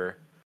Survivor,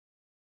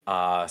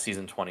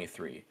 season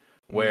 23,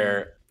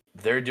 where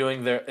they're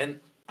doing their and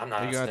I'm Are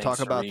not you gonna saying talk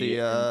about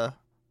Suri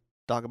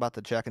and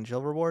the Jack and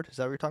Jill reward? Is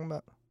that what you're talking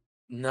about?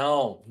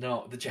 no,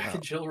 the Jack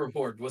and Jill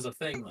reward was a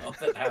thing though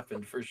that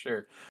happened for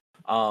sure.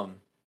 Um,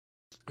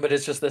 but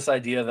it's just this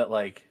idea that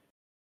like,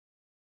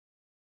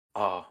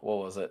 oh, what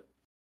was it?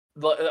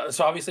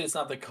 So obviously it's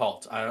not the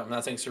cult. I'm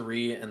not saying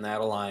Suri and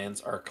that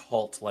alliance are a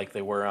cult like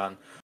they were on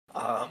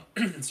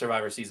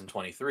Survivor season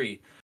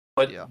 23,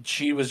 but Yeah.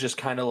 she was just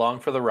kind of along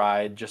for the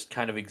ride, just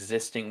kind of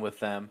existing with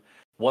them.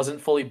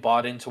 Wasn't fully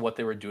bought into what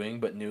they were doing,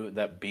 but knew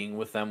that being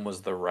with them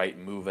was the right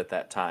move at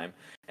that time.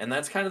 And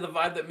that's kind of the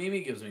vibe that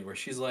Mimi gives me, where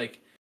she's like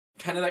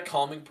kind of that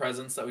calming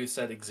presence that we've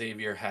said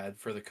Xavier had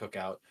for the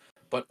cookout,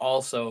 but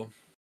also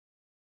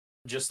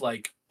just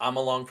like I'm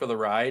along for the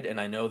ride, and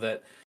I know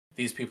that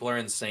these people are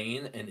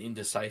insane and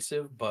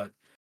indecisive, but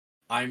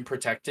I'm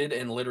protected,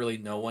 and literally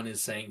no one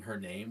is saying her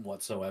name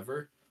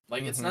whatsoever.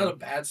 Like, it's not a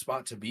bad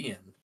spot to be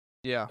in,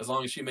 Yeah. as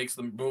long as she makes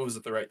the moves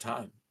at the right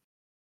time.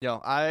 Yeah,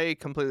 I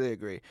completely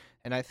agree.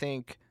 And I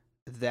think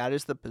that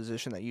is the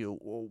position that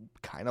you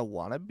kind of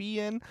want to be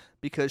in,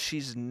 because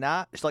she's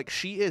not like,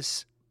 she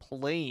is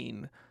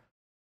playing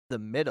the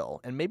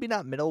middle, and maybe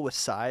not middle with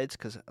sides,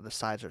 because the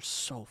sides are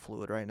so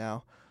fluid right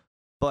now.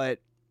 But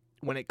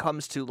when it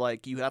comes to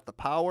like, you got the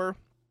power,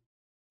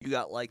 you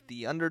got like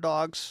the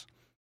underdogs,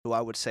 who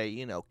I would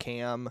say,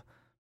 Cam,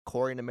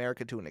 Corey in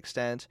America to an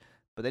extent,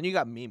 but then you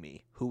got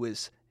Mimi, who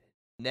is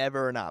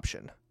never an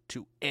option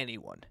to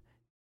anyone.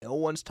 No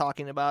one's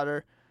talking about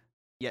her,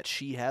 yet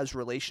she has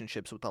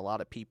relationships with a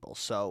lot of people.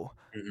 So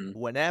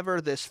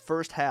whenever this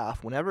first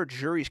half, whenever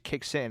jury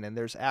kicks in and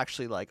there's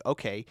actually like,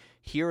 okay,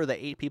 here are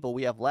the 8 people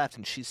we have left,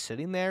 and she's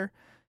sitting there,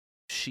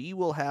 she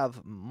will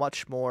have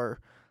much more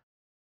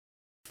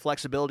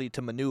flexibility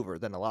to maneuver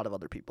than a lot of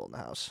other people in the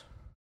house.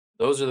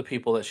 Those are the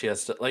people that she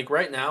has to like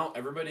right now.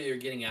 Everybody you're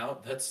getting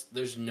out,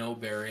 there's no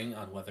bearing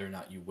on whether or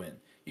not you win.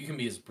 You can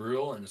be as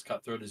brutal and as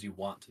cutthroat as you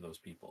want to those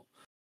people.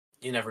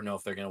 You never know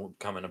if they're going to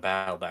come in a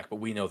battle back, but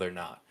we know they're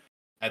not.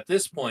 At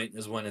this point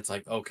is when it's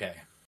like, okay,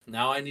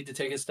 now I need to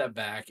take a step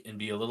back and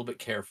be a little bit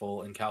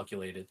careful and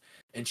calculated.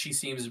 And she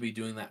seems to be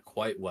doing that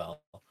quite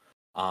well,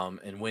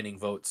 and winning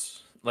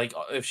votes. Like,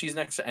 if she's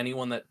next to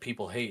anyone that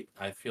people hate,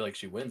 I feel like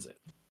she wins it.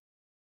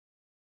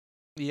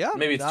 Yeah,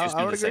 Maybe it's too I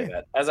soon would to say agree.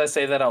 that. As I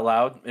say that out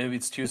loud, maybe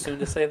it's too soon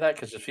to say that,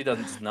 because if she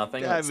does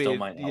nothing, I that still mean,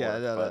 might not yeah,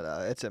 work. no, But no,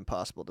 no, it's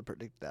impossible to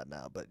predict that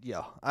now. But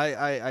yeah,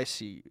 I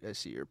see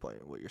your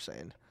point, what you're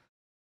saying.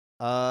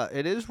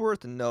 It is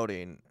worth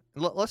noting.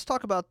 Let's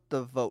talk about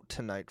the vote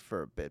tonight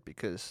for a bit,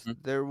 because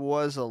there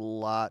was a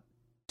lot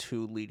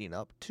to leading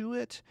up to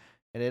it,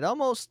 and it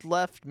almost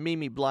left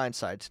Mimi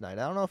blindside tonight.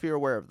 I don't know if you're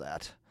aware of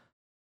that.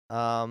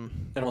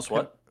 almost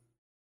what?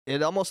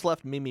 It almost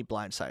left Mimi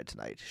blindside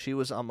tonight. She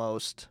was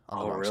almost on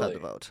the wrong side of the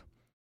Really? vote.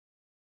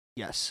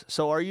 Yes.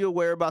 So are you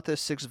aware about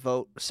this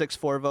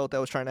 6-4 vote that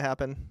was trying to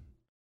happen?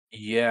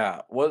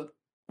 Yeah. Was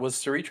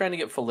Suri trying to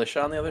get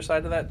Felicia on the other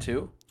side of that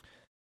too?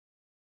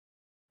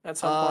 At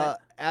some point?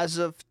 As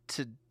of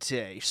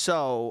today.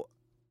 So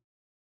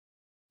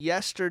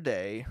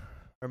yesterday,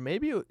 or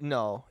maybe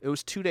no, it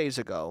was 2 days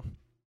ago.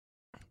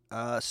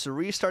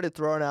 Suri started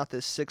throwing out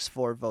this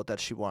 6-4 vote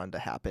that she wanted to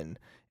happen.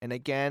 And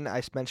again,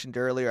 I mentioned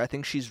earlier, I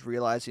think she's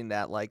realizing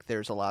that like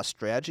there's a lot of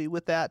strategy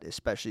with that,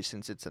 especially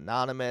since it's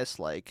anonymous.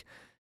 Like,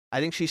 I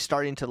think she's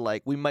starting to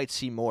like, we might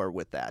see more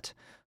with that.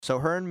 So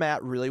her and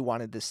Matt really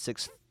wanted this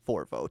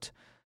 6-4 vote.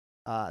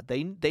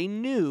 They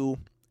knew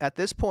at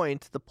this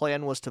point the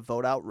plan was to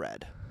vote out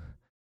Red.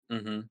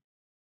 Mm-hmm.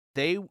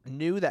 They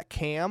knew that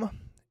Cam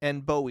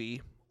and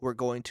Bowie were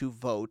going to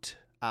vote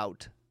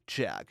out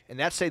Jag, and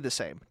that stayed the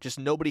same. Just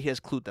nobody has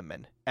clued them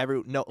in.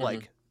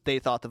 Like they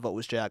thought the vote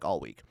was Jag all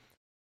week.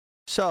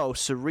 So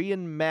Suri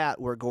and Matt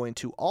were going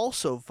to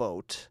also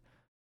vote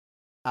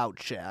out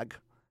Jag,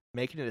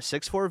 making it a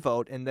 6-4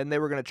 vote, and then they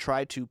were going to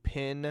try to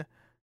pin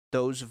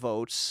those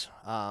votes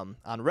on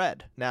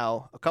Red.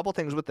 Now, a couple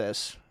things with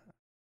this.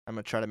 I'm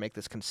going to try to make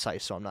this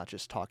concise so I'm not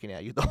just talking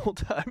at you the whole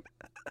time.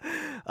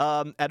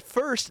 At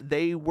first,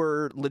 they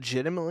were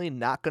legitimately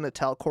not going to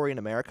tell Corey in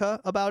America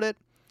about it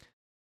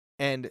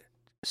and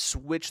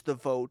switch the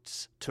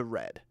votes to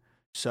Red.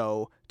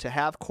 So to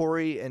have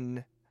Corey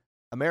in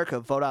America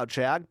vote out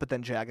Jag, but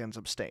then Jag ends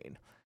up staying.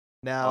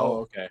 Now,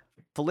 okay.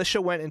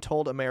 Felicia went and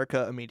told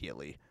America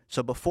immediately.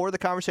 So before the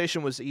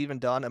conversation was even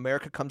done,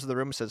 America comes to the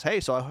room and says, hey,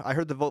 so I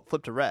heard the vote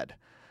flipped to Red.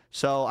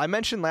 So I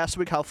mentioned last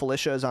week how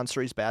Felicia is on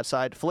Suri's bad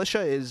side.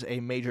 Felicia is a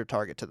major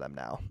target to them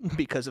now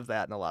because of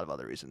that and a lot of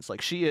other reasons.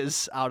 Like, she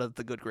is out of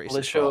the good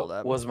graces for all of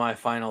Felicia them. was my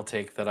final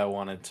take that I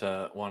wanted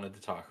to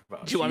talk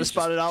about. Do you want to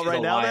spot it out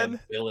right now, then?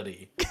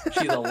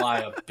 She's a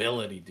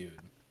liability, dude.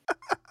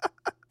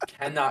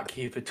 Cannot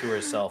keep it to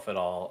herself at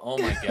all. Oh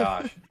my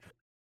gosh.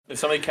 If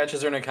somebody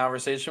catches her in a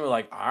conversation, we're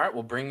like, all right,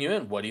 we'll bring you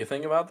in. What do you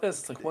think about this?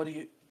 It's like, what do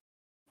you...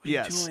 What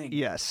are you doing?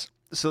 Yes.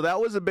 So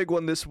that was a big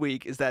one this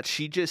week, is that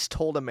she just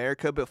told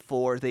America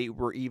before they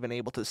were even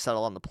able to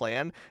settle on the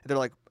plan. They're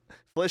like,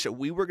 Felicia,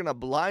 we were going to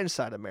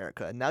blindside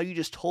America, and now you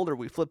just told her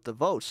we flipped the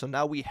vote, so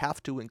now we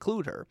have to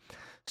include her.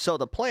 So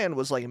the plan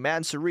was like Matt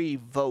and Cirie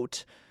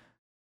vote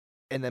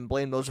and then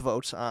blame those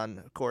votes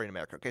on Corey and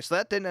America. Okay, so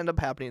that didn't end up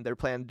happening. They're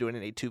planning on doing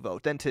an 8-2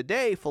 vote. Then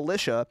today,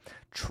 Felicia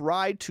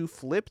tried to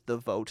flip the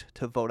vote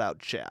to vote out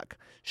Jack.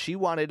 She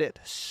wanted it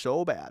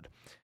so bad.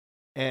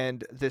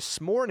 And this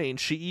morning,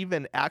 she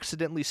even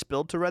accidentally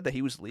spilled to Red that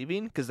he was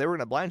leaving because they were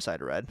going to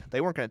blindside Red.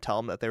 They weren't going to tell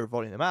him that they were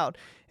voting him out.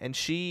 And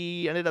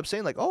she ended up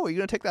saying, like, oh, are you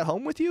going to take that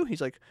home with you?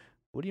 He's like,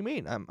 what do you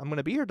mean? I'm going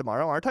to be here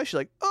tomorrow, aren't I? She's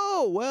like,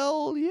 oh,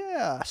 well,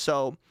 yeah.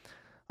 So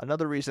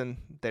another reason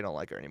they don't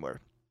like her anymore.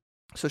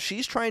 So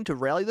she's trying to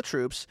rally the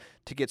troops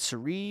to get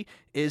Cirie,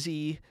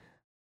 Izzy,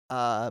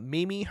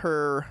 Mimi,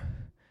 her,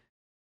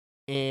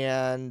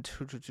 and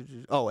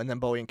then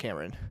Bowie and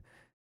Cameron.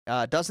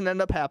 Doesn't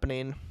end up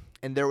happening.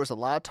 And there was a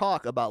lot of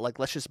talk about, like,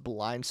 let's just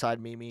blindside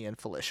Mimi and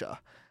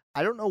Felicia.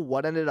 I don't know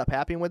what ended up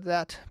happening with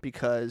that,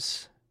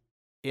 because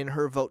in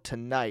her vote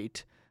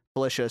tonight,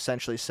 Felicia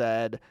essentially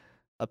said,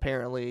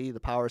 apparently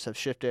the powers have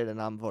shifted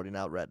and I'm voting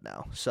out Red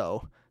now.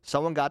 So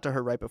someone got to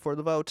her right before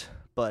the vote,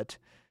 but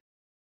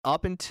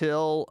up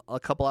until a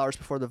couple hours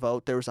before the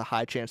vote, there was a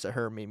high chance that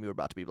her and Mimi were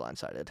about to be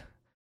blindsided.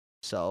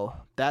 So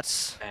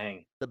that's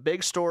the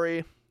big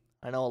story.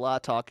 I know a lot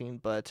of talking,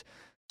 but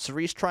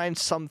Cirie's trying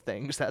some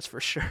things, that's for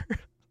sure.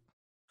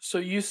 So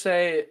you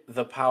say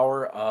the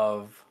power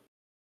of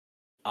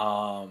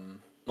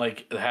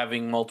like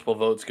having multiple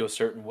votes go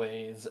certain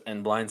ways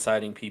and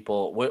blindsiding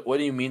people. What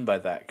do you mean by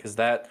that? Because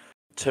that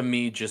to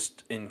me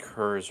just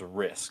incurs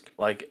risk.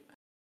 Like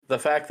the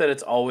fact that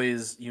it's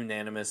always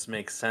unanimous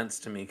makes sense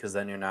to me, because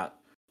then you're not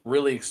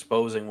really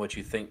exposing what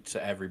you think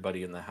to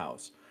everybody in the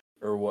house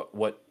or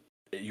what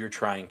you're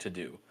trying to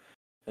do.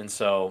 And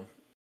so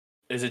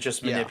is it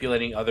just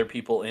manipulating other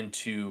people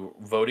into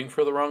voting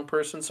for the wrong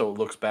person so it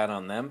looks bad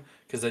on them?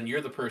 Because then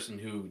you're the person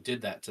who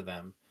did that to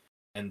them,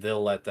 and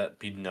they'll let that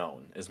be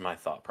known, is my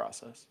thought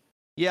process.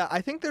 Yeah, I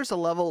think there's a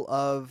level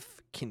of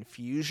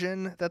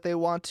confusion that they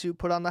want to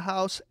put on the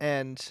house,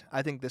 and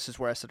I think this is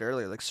where I said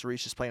earlier, like,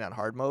 Cirie's just playing on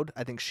hard mode.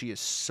 I think she is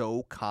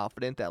so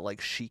confident that,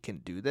 like, she can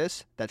do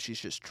this, that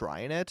she's just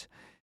trying it.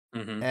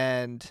 Mm-hmm.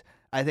 And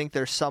I think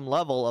there's some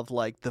level of,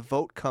 like, the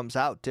vote comes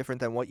out different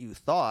than what you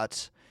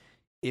thought.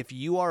 If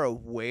you are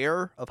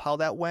aware of how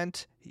that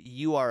went,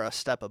 you are a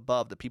step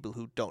above the people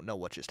who don't know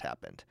what just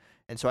happened.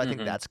 And so I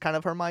think that's kind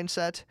of her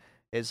mindset,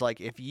 is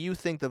like, if you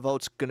think the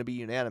vote's going to be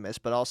unanimous,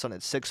 but all of a sudden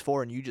it's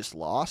 6-4 and you just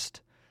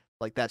lost,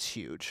 like, that's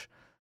huge.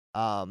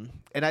 And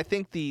I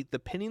think the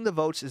pinning the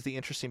votes is the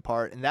interesting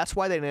part, and that's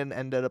why they didn't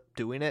ended up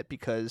doing it,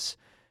 because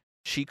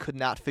she could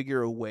not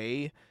figure a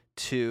way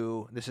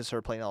to, this is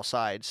her playing all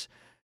sides,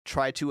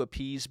 try to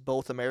appease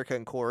both America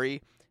and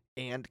Corey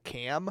and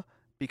Cam,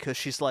 because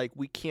she's like,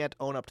 we can't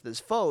own up to this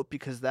vote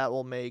because that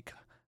will make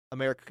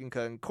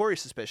America and Corey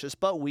suspicious,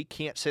 but we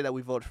can't say that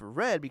we voted for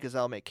Red because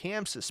that'll make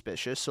Cam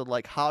suspicious. So,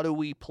 like, how do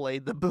we play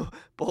the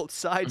both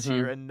sides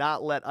here and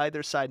not let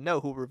either side know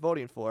who we're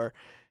voting for?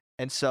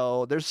 And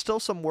so there's still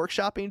some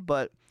workshopping,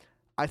 but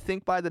I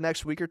think by the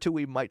next week or two,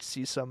 we might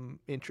see some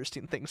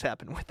interesting things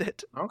happen with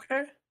it.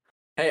 Okay.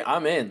 Hey,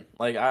 I'm in.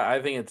 Like,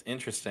 I think it's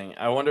interesting.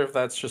 I wonder if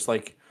that's just,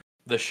 like,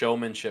 the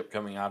showmanship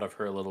coming out of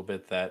her a little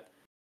bit that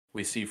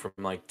we see from,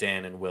 like,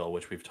 Dan and Will,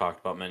 which we've talked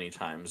about many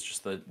times,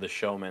 just the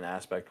showman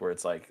aspect where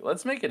it's like,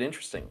 let's make it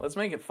interesting. Let's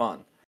make it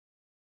fun.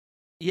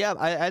 Yeah,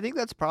 I think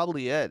that's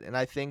probably it. And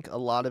I think a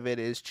lot of it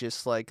is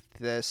just like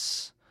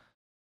this,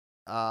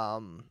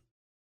 what's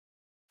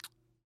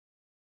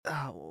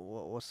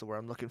the word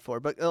I'm looking for?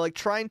 But like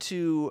trying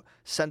to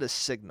send a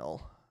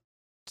signal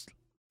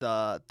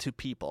to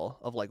people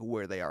of like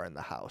where they are in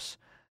the house.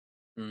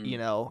 You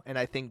know, and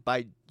I think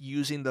by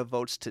using the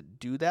votes to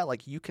do that,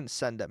 like, you can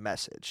send a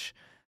message.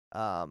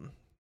 And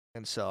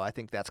so I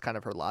think that's kind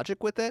of her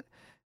logic with it.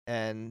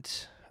 And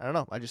I don't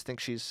know. I just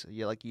think she's,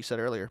 like you said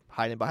earlier,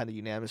 hiding behind the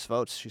unanimous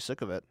votes. She's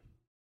sick of it.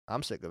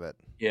 I'm sick of it.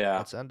 Yeah.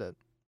 Let's end it.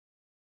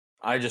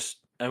 I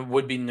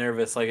would be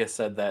nervous, like I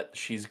said, that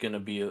it's going to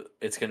be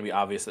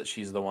obvious that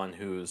she's the one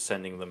who's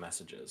sending the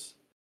messages.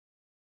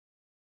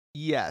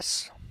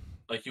 Yes.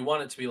 Like, you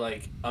want it to be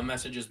like a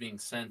message is being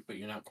sent, but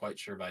you're not quite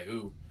sure by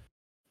who.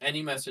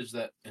 Any message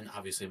that, and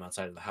obviously I'm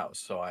outside of the house,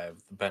 so I have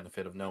the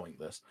benefit of knowing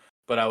this,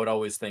 but I would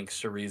always think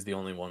Cherie's the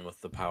only one with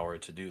the power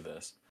to do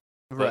this.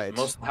 Right. But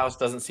most of the house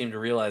doesn't seem to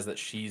realize that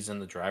she's in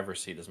the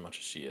driver's seat as much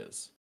as she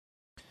is.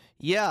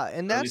 Yeah,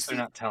 and that's... At least they're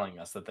not telling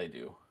us that they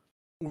do.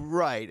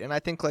 Right, and I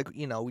think, like,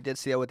 you know, we did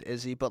see that with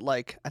Izzy, but,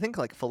 like, I think,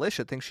 like,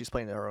 Felicia thinks she's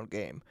playing her own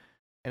game.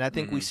 And I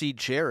think we see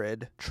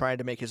Jared trying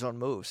to make his own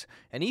moves.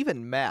 And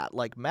even Matt,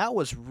 like, Matt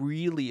was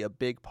really a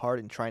big part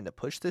in trying to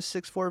push this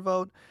 6-4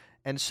 vote.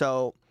 And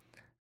so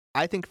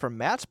I think from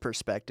Matt's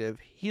perspective,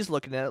 he's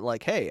looking at it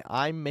like, hey,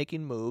 I'm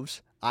making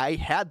moves. I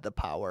had the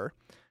power.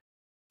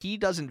 He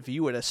doesn't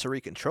view it as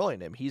Cirie controlling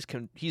him. He's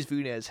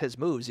viewing it as his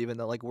moves, even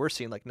though, like, we're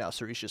seeing, like, no,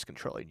 Cirie's just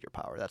controlling your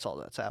power. That's all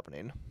that's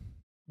happening.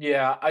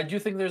 Yeah, I do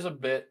think there's a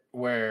bit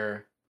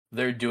where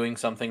they're doing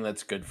something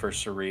that's good for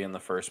Suri in the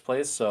first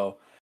place. So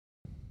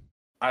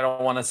I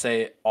don't want to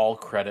say all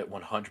credit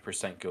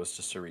 100% goes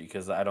to Suri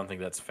because I don't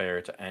think that's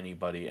fair to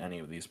anybody, any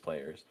of these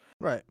players.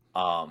 Right.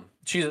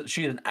 She's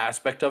an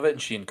aspect of it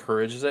and she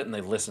encourages it and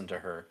they listen to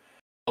her.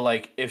 But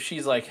like if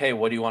she's like, "Hey,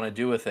 what do you want to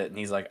do with it?" and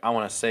he's like, "I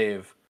want to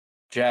save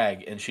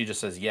Jag," and she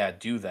just says, "Yeah,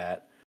 do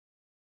that."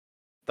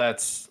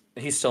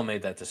 He still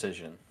made that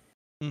decision.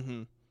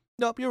 Mm-hmm.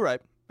 Nope, you're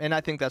right. And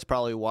I think that's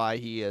probably why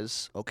he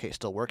is okay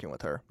still working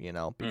with her,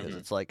 because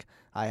it's like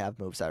I have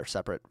moves that are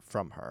separate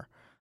from her.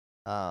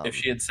 If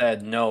she had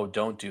said, "No,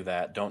 don't do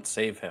that. Don't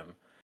save him,"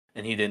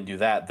 and he didn't do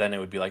that, then it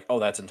would be like, "Oh,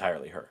 that's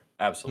entirely her."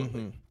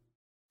 Absolutely.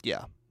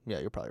 Yeah,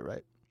 you're probably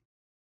right.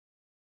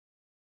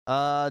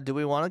 Do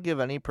we want to give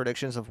any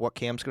predictions of what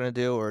Cam's going to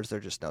do, or is there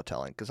just no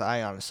telling? Because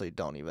I honestly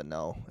don't even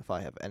know if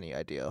I have any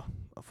idea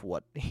of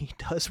what he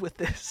does with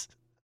this.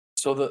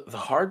 So the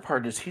hard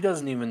part is he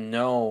doesn't even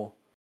know.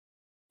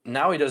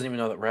 Now he doesn't even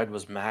know that Red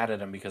was mad at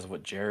him because of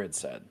what Jared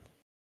said.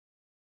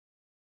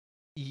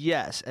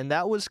 Yes, and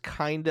that was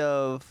kind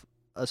of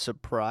a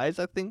surprise,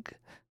 I think,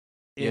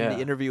 in the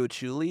interview with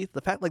Julie.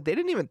 The fact, like, they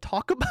didn't even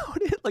talk about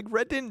it. Like,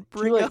 Red didn't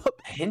bring She,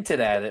 up. hinted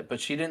at it,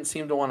 but she didn't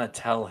seem to want to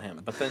tell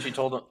him. But then she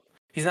told him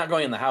he's not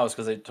going in the house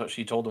because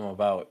she told him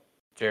about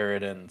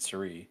Jared and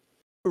Suri.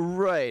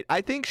 Right.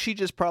 I think she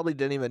just probably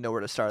didn't even know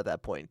where to start at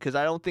that point because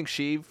I don't think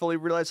she fully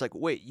realized, like,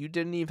 wait, you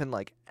didn't even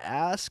like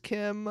ask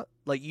him,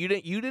 like you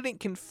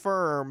didn't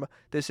confirm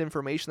this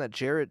information that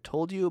Jared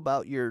told you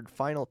about your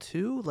final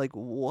two, like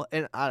what?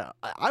 And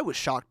I was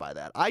shocked by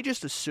that. I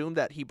just assumed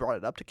that he brought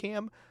it up to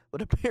Cam,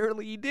 but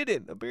apparently he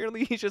didn't.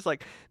 Apparently he's just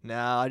like,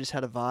 nah, I just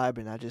had a vibe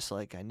and I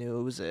knew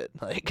it was it.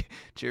 Like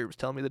Jared was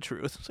telling me the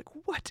truth. I was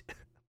like, what?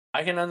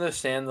 I can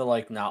understand the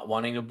like not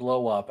wanting to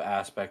blow up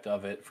aspect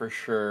of it for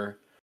sure.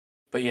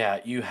 But yeah,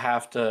 you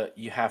have to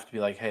be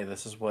like, hey,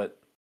 this is what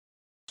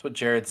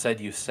Jared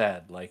said you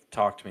said. Like,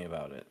 talk to me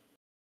about it.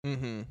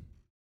 Mm-hmm.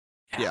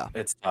 Yeah.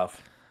 It's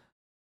tough.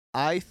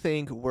 I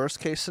think worst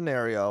case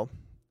scenario,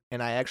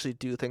 and I actually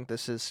do think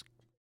this is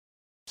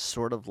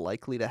sort of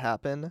likely to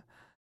happen,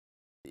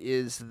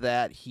 is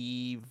that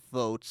he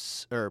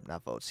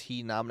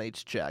he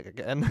nominates Jag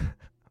again.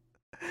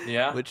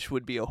 Yeah. Which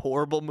would be a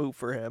horrible move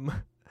for him.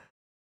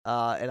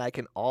 And I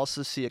can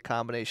also see a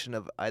combination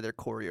of either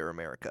Corey or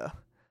America.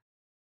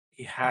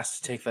 He has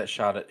to take that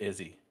shot at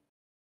Izzy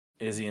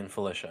and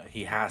Felicia.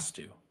 He has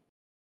to.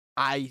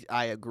 I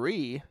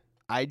agree.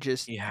 I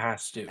just He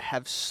has to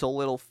have so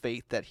little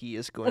faith that he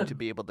is going to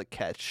be able to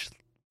catch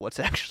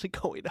what's actually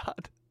going on.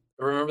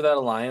 Remember that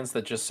alliance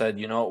that just said,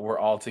 we're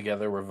all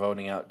together, we're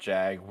voting out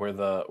Jag, we're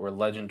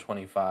Legend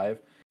 25,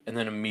 and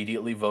then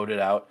immediately voted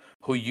out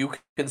who you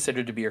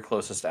considered to be your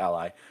closest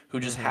ally, who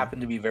just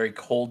happened to be very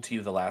cold to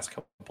you the last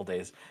couple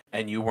days,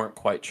 and you weren't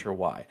quite sure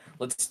why.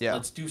 Let's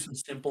do some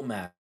simple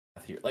math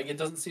here. Like, it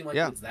doesn't seem like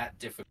it's that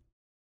difficult.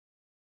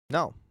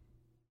 No.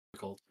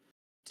 But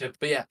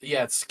yeah,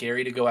 it's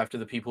scary to go after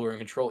the people who are in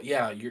control.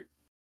 Yeah,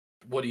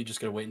 what are you just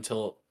gonna wait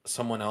until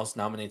someone else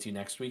nominates you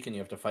next week and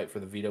you have to fight for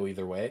the veto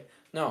either way?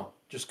 No,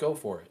 just go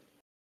for it.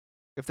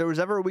 If there was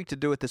ever a week to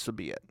do it, this would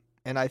be it.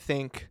 And I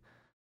think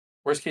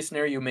worst case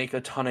scenario, you make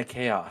a ton of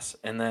chaos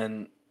and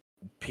then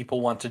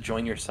people want to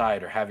join your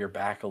side or have your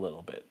back a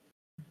little bit.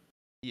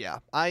 Yeah,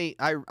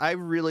 I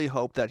really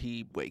hope that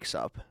he wakes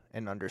up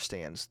and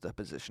understands the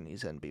position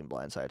he's in being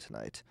blindsided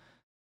tonight.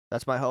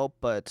 That's my hope,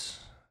 but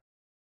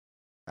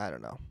I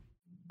don't know.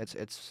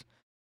 It's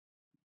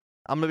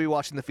I'm going to be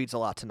watching the feeds a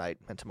lot tonight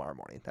and tomorrow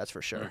morning. That's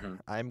for sure.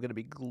 I'm going to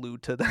be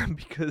glued to them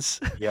because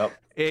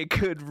it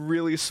could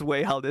really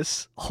sway how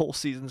this whole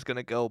season's going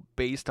to go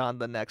based on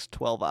the next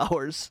 12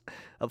 hours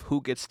of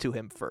who gets to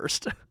him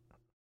first.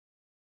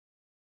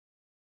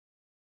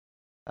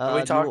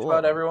 We talked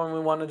about everyone we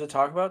wanted to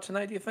talk about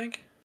tonight, do you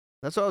think?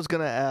 That's what I was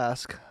going to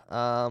ask.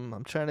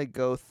 I'm trying to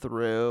go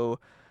through.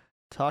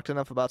 Talked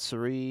enough about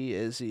Suri,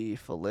 Izzy,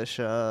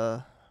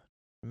 Felicia,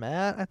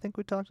 Matt, I think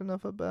we talked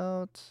enough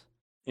about.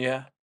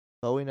 Yeah.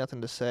 Bowie,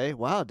 nothing to say.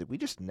 Wow, did we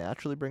just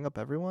naturally bring up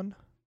everyone?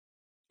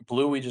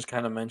 Blue, we just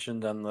kind of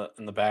mentioned in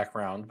the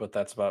background, but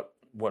that's about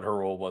what her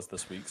role was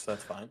this week, so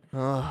that's fine.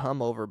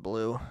 I'm over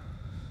Blue.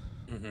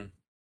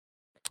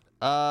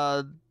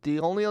 The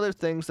only other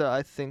things that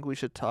I think we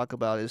should talk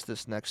about is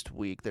this next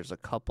week. There's a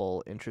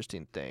couple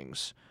interesting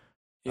things.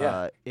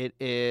 Yeah. It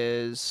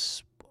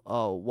is.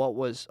 Oh, what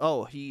was?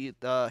 Oh,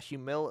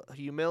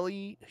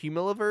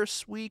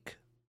 Humiliverse week.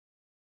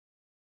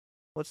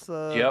 What's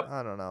the? Yep.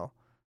 I don't know.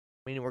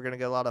 I mean, we're gonna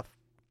get a lot of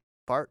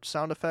fart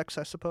sound effects,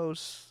 I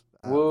suppose.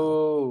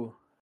 Whoa!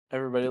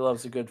 Everybody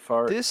loves a good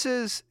fart. This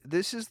is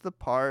the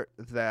part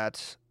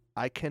that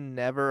I can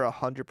never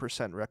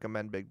 100%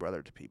 recommend Big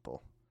Brother to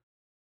people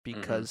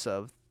because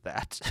of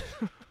that.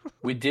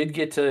 We did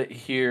get to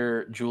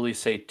hear Julie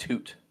say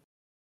 "toot,"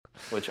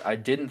 which I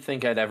didn't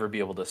think I'd ever be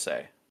able to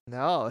say.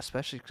 No,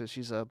 especially because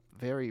she's a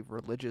very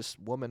religious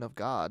woman of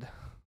God.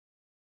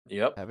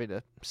 Yep. Having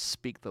to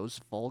speak those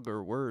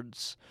vulgar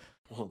words.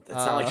 Well, it's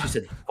not like she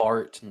said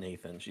fart,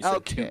 Nathan. She said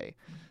okay.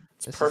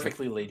 Toot. It's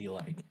perfectly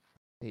ladylike.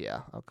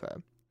 Yeah, okay.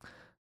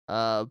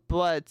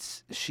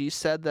 But she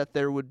said that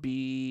there would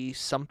be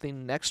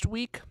something next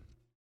week,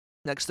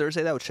 next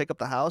Thursday, that would shake up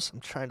the house. I'm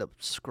trying to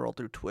scroll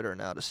through Twitter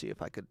now to see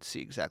if I could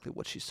see exactly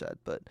what she said,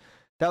 but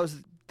that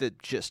was the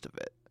gist of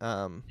it.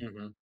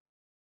 Mm-hmm.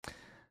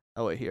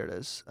 Oh wait, here it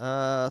is.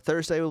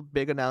 Thursday,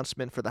 big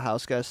announcement for the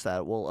house guests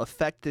that will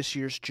affect this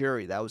year's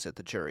jury. That was at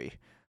the jury.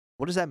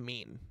 What does that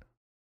mean?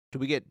 Do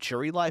we get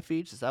jury live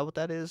feeds? Is that what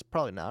that is?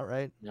 Probably not,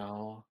 right?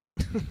 No.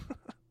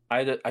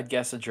 I'd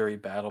guess a jury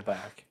battle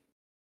back.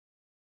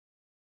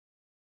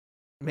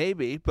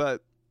 Maybe,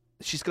 but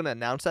she's gonna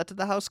announce that to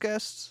the house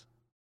guests.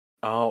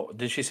 Oh,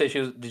 did she say she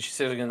was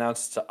gonna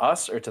announce it to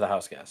us or to the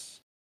house guests?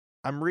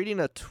 I'm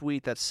reading a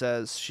tweet that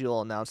says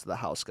she'll announce to the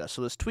house guests,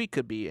 so this tweet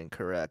could be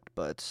incorrect,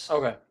 but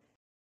Okay.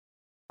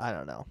 I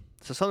don't know.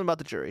 So something about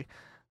the jury.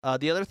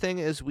 The other thing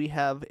is we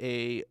have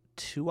a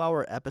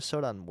 2-hour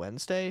episode on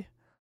Wednesday,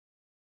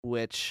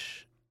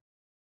 which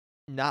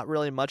not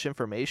really much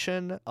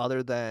information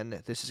other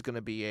than this is going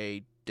to be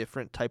a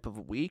different type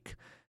of week.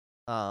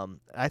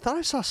 I thought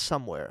I saw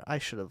somewhere. I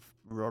should have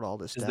wrote all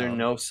this Is down. there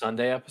no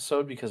Sunday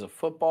episode because of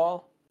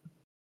football?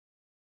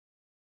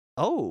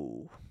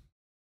 Oh.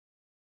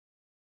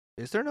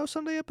 Is there no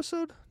Sunday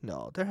episode?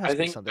 No, there has I to be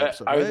think Sunday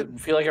episode, I right?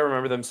 feel like I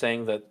remember them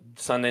saying that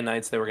Sunday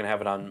nights they were going to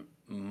have it on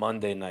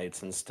Monday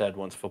nights instead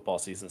once football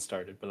season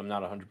started, but I'm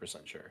not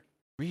 100% sure.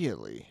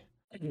 Really?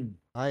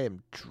 I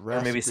am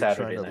Or maybe drastically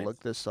Saturday trying to nights. look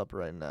this up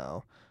right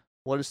now.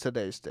 What is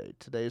today's date?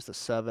 Today's the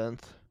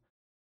 7th.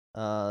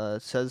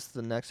 It says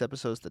the next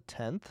episode is the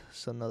 10th,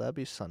 so no, that'd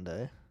be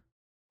Sunday.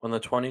 When the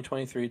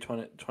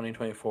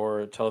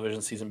 2023-2024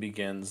 television season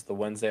begins, the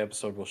Wednesday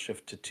episode will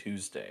shift to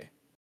Tuesday.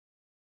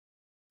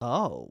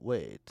 Oh,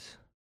 wait.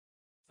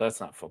 That's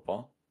not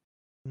football.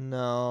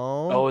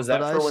 No. Oh, is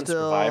that but for I when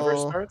Survivor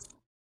still... starts?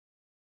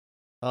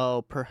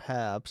 Oh,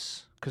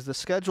 perhaps. Because the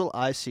schedule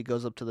I see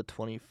goes up to the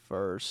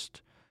 21st,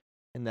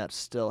 and that's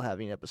still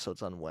having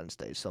episodes on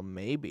Wednesday, so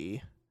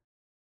maybe.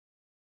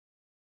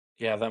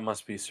 Yeah, that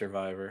must be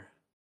Survivor.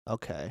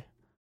 Okay.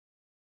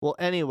 Well,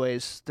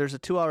 anyways, there's a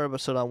 2-hour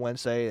episode on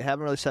Wednesday. They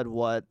haven't really said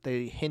what.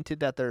 They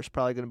hinted that there's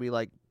probably going to be,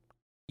 like,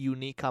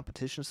 unique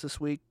competitions this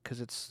week because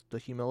it's the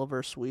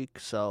Humiliverse week,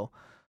 so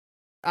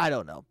I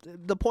don't know.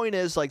 The point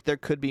is, like, there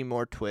could be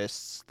more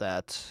twists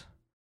that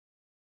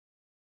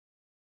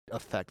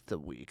affect the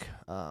week,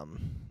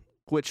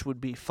 which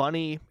would be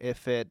funny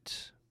if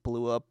it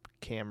blew up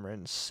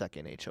Cameron's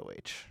second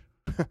HOH.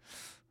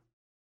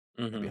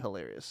 It'd be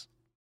hilarious.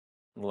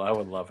 Well, I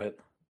would love it.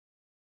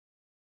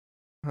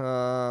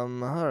 All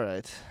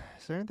right.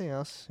 Is there anything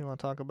else you want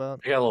to talk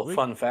about? I got a little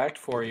fun fact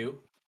for you.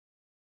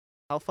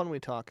 How fun we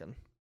talking?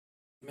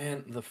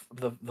 Man, the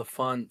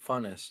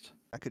funnest.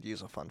 I could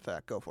use a fun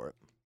fact. Go for it.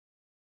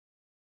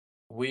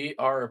 We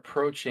are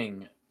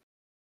approaching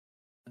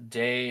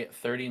day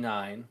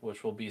 39,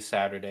 which will be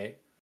Saturday,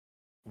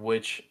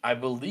 which I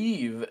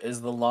believe is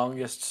the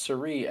longest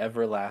Suri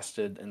ever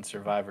lasted in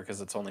Survivor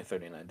because it's only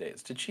 39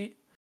 days. Did she?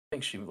 I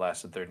think she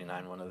lasted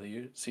 39 one of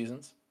the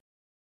seasons.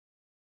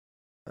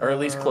 Or at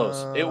least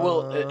close. It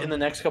will, in the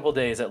next couple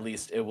days at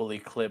least, it will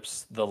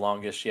eclipse the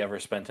longest she ever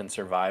spent in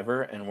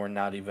Survivor, and we're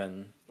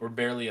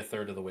barely a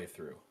third of the way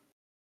through.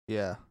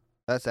 Yeah,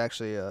 that's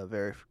actually a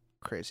very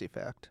crazy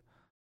fact.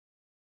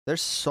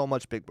 There's so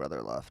much Big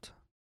Brother left.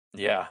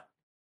 Yeah.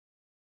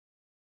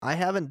 I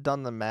haven't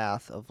done the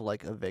math of,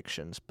 like,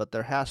 evictions, but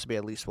there has to be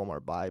at least one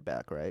more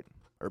buyback, right?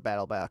 Or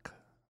battle back,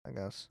 I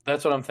guess.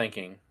 That's what I'm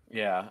thinking.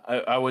 Yeah,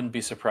 I wouldn't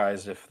be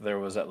surprised if there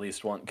was at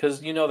least one,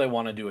 because they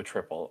want to do a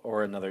triple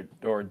or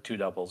two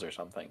doubles or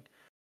something.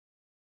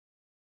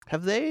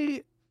 Have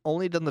they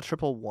only done the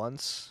triple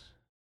once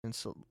in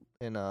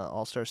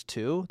All Stars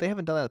 2? They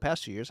haven't done that the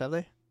past 2 years, have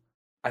they?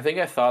 I think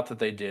I thought that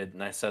they did,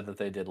 and I said that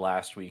they did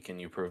last week,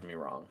 and you proved me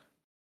wrong.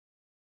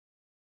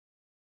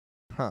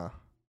 Huh.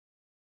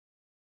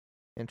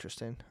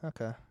 Interesting.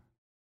 Okay. Would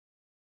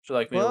you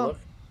like me to look?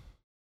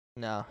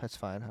 No, it's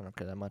fine. I don't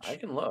care that much. I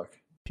can look.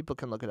 People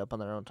can look it up on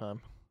their own time.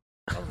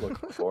 I've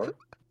looked before.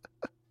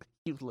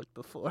 You've looked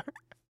before.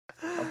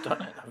 I've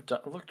done it. I've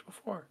looked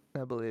before.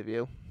 I believe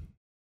you.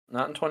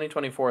 Not in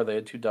 2024. They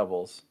had two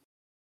doubles.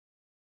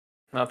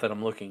 Not that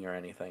I'm looking or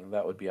anything.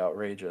 That would be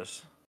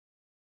outrageous.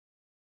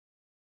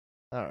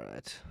 All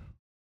right.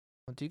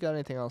 Well, do you got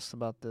anything else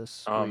about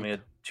this? We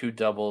had two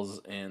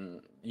doubles in.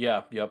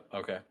 Yeah. Yep.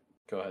 Okay.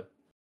 Go ahead.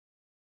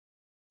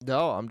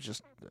 No,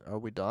 Are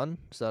we done?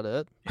 Is that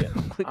it? Yeah,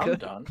 I'm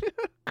done.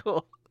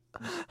 Cool.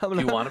 Do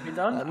you want to be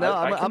done? No,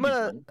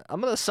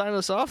 I'm gonna sign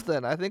us off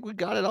then. I think we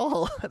got it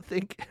all. I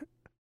think.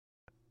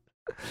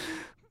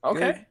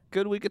 Okay.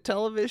 Good week of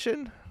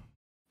television.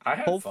 I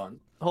had fun.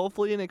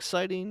 Hopefully, an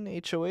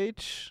exciting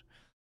HOH.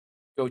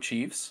 Go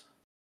Chiefs.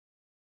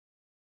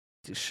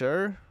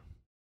 Sure.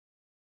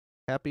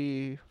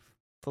 Happy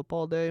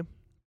football day.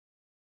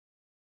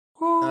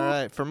 Woo. All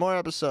right, for more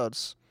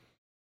episodes.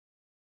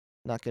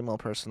 Not getting more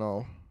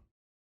personal.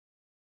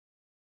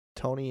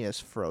 Tony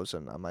is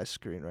frozen on my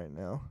screen right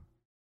now.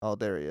 Oh,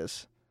 there he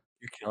is.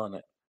 You're killing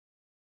it.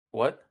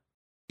 What?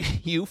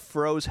 You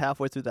froze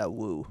halfway through that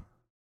woo.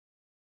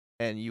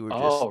 and you were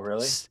just. Oh,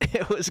 really?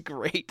 It was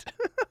great.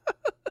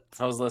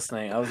 I was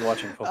listening. I was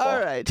watching football. All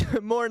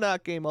right. More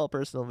Not Game All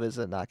Personal.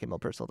 Visit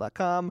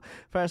notgameallpersonal.com.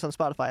 Find us on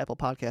Spotify, Apple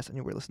Podcasts,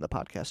 anywhere you listen to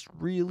podcasts.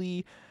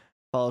 Really.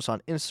 Follow us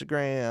on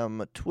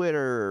Instagram,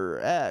 Twitter,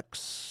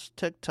 X,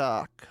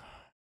 TikTok,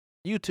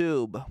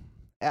 YouTube,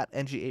 at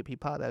NGAP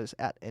Pod. That is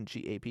at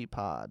NGAP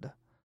Pod.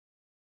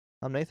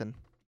 I'm Nathan.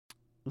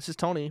 This is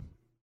Tony.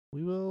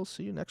 We will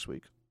see you next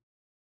week.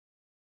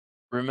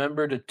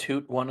 Remember to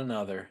toot one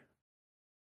another.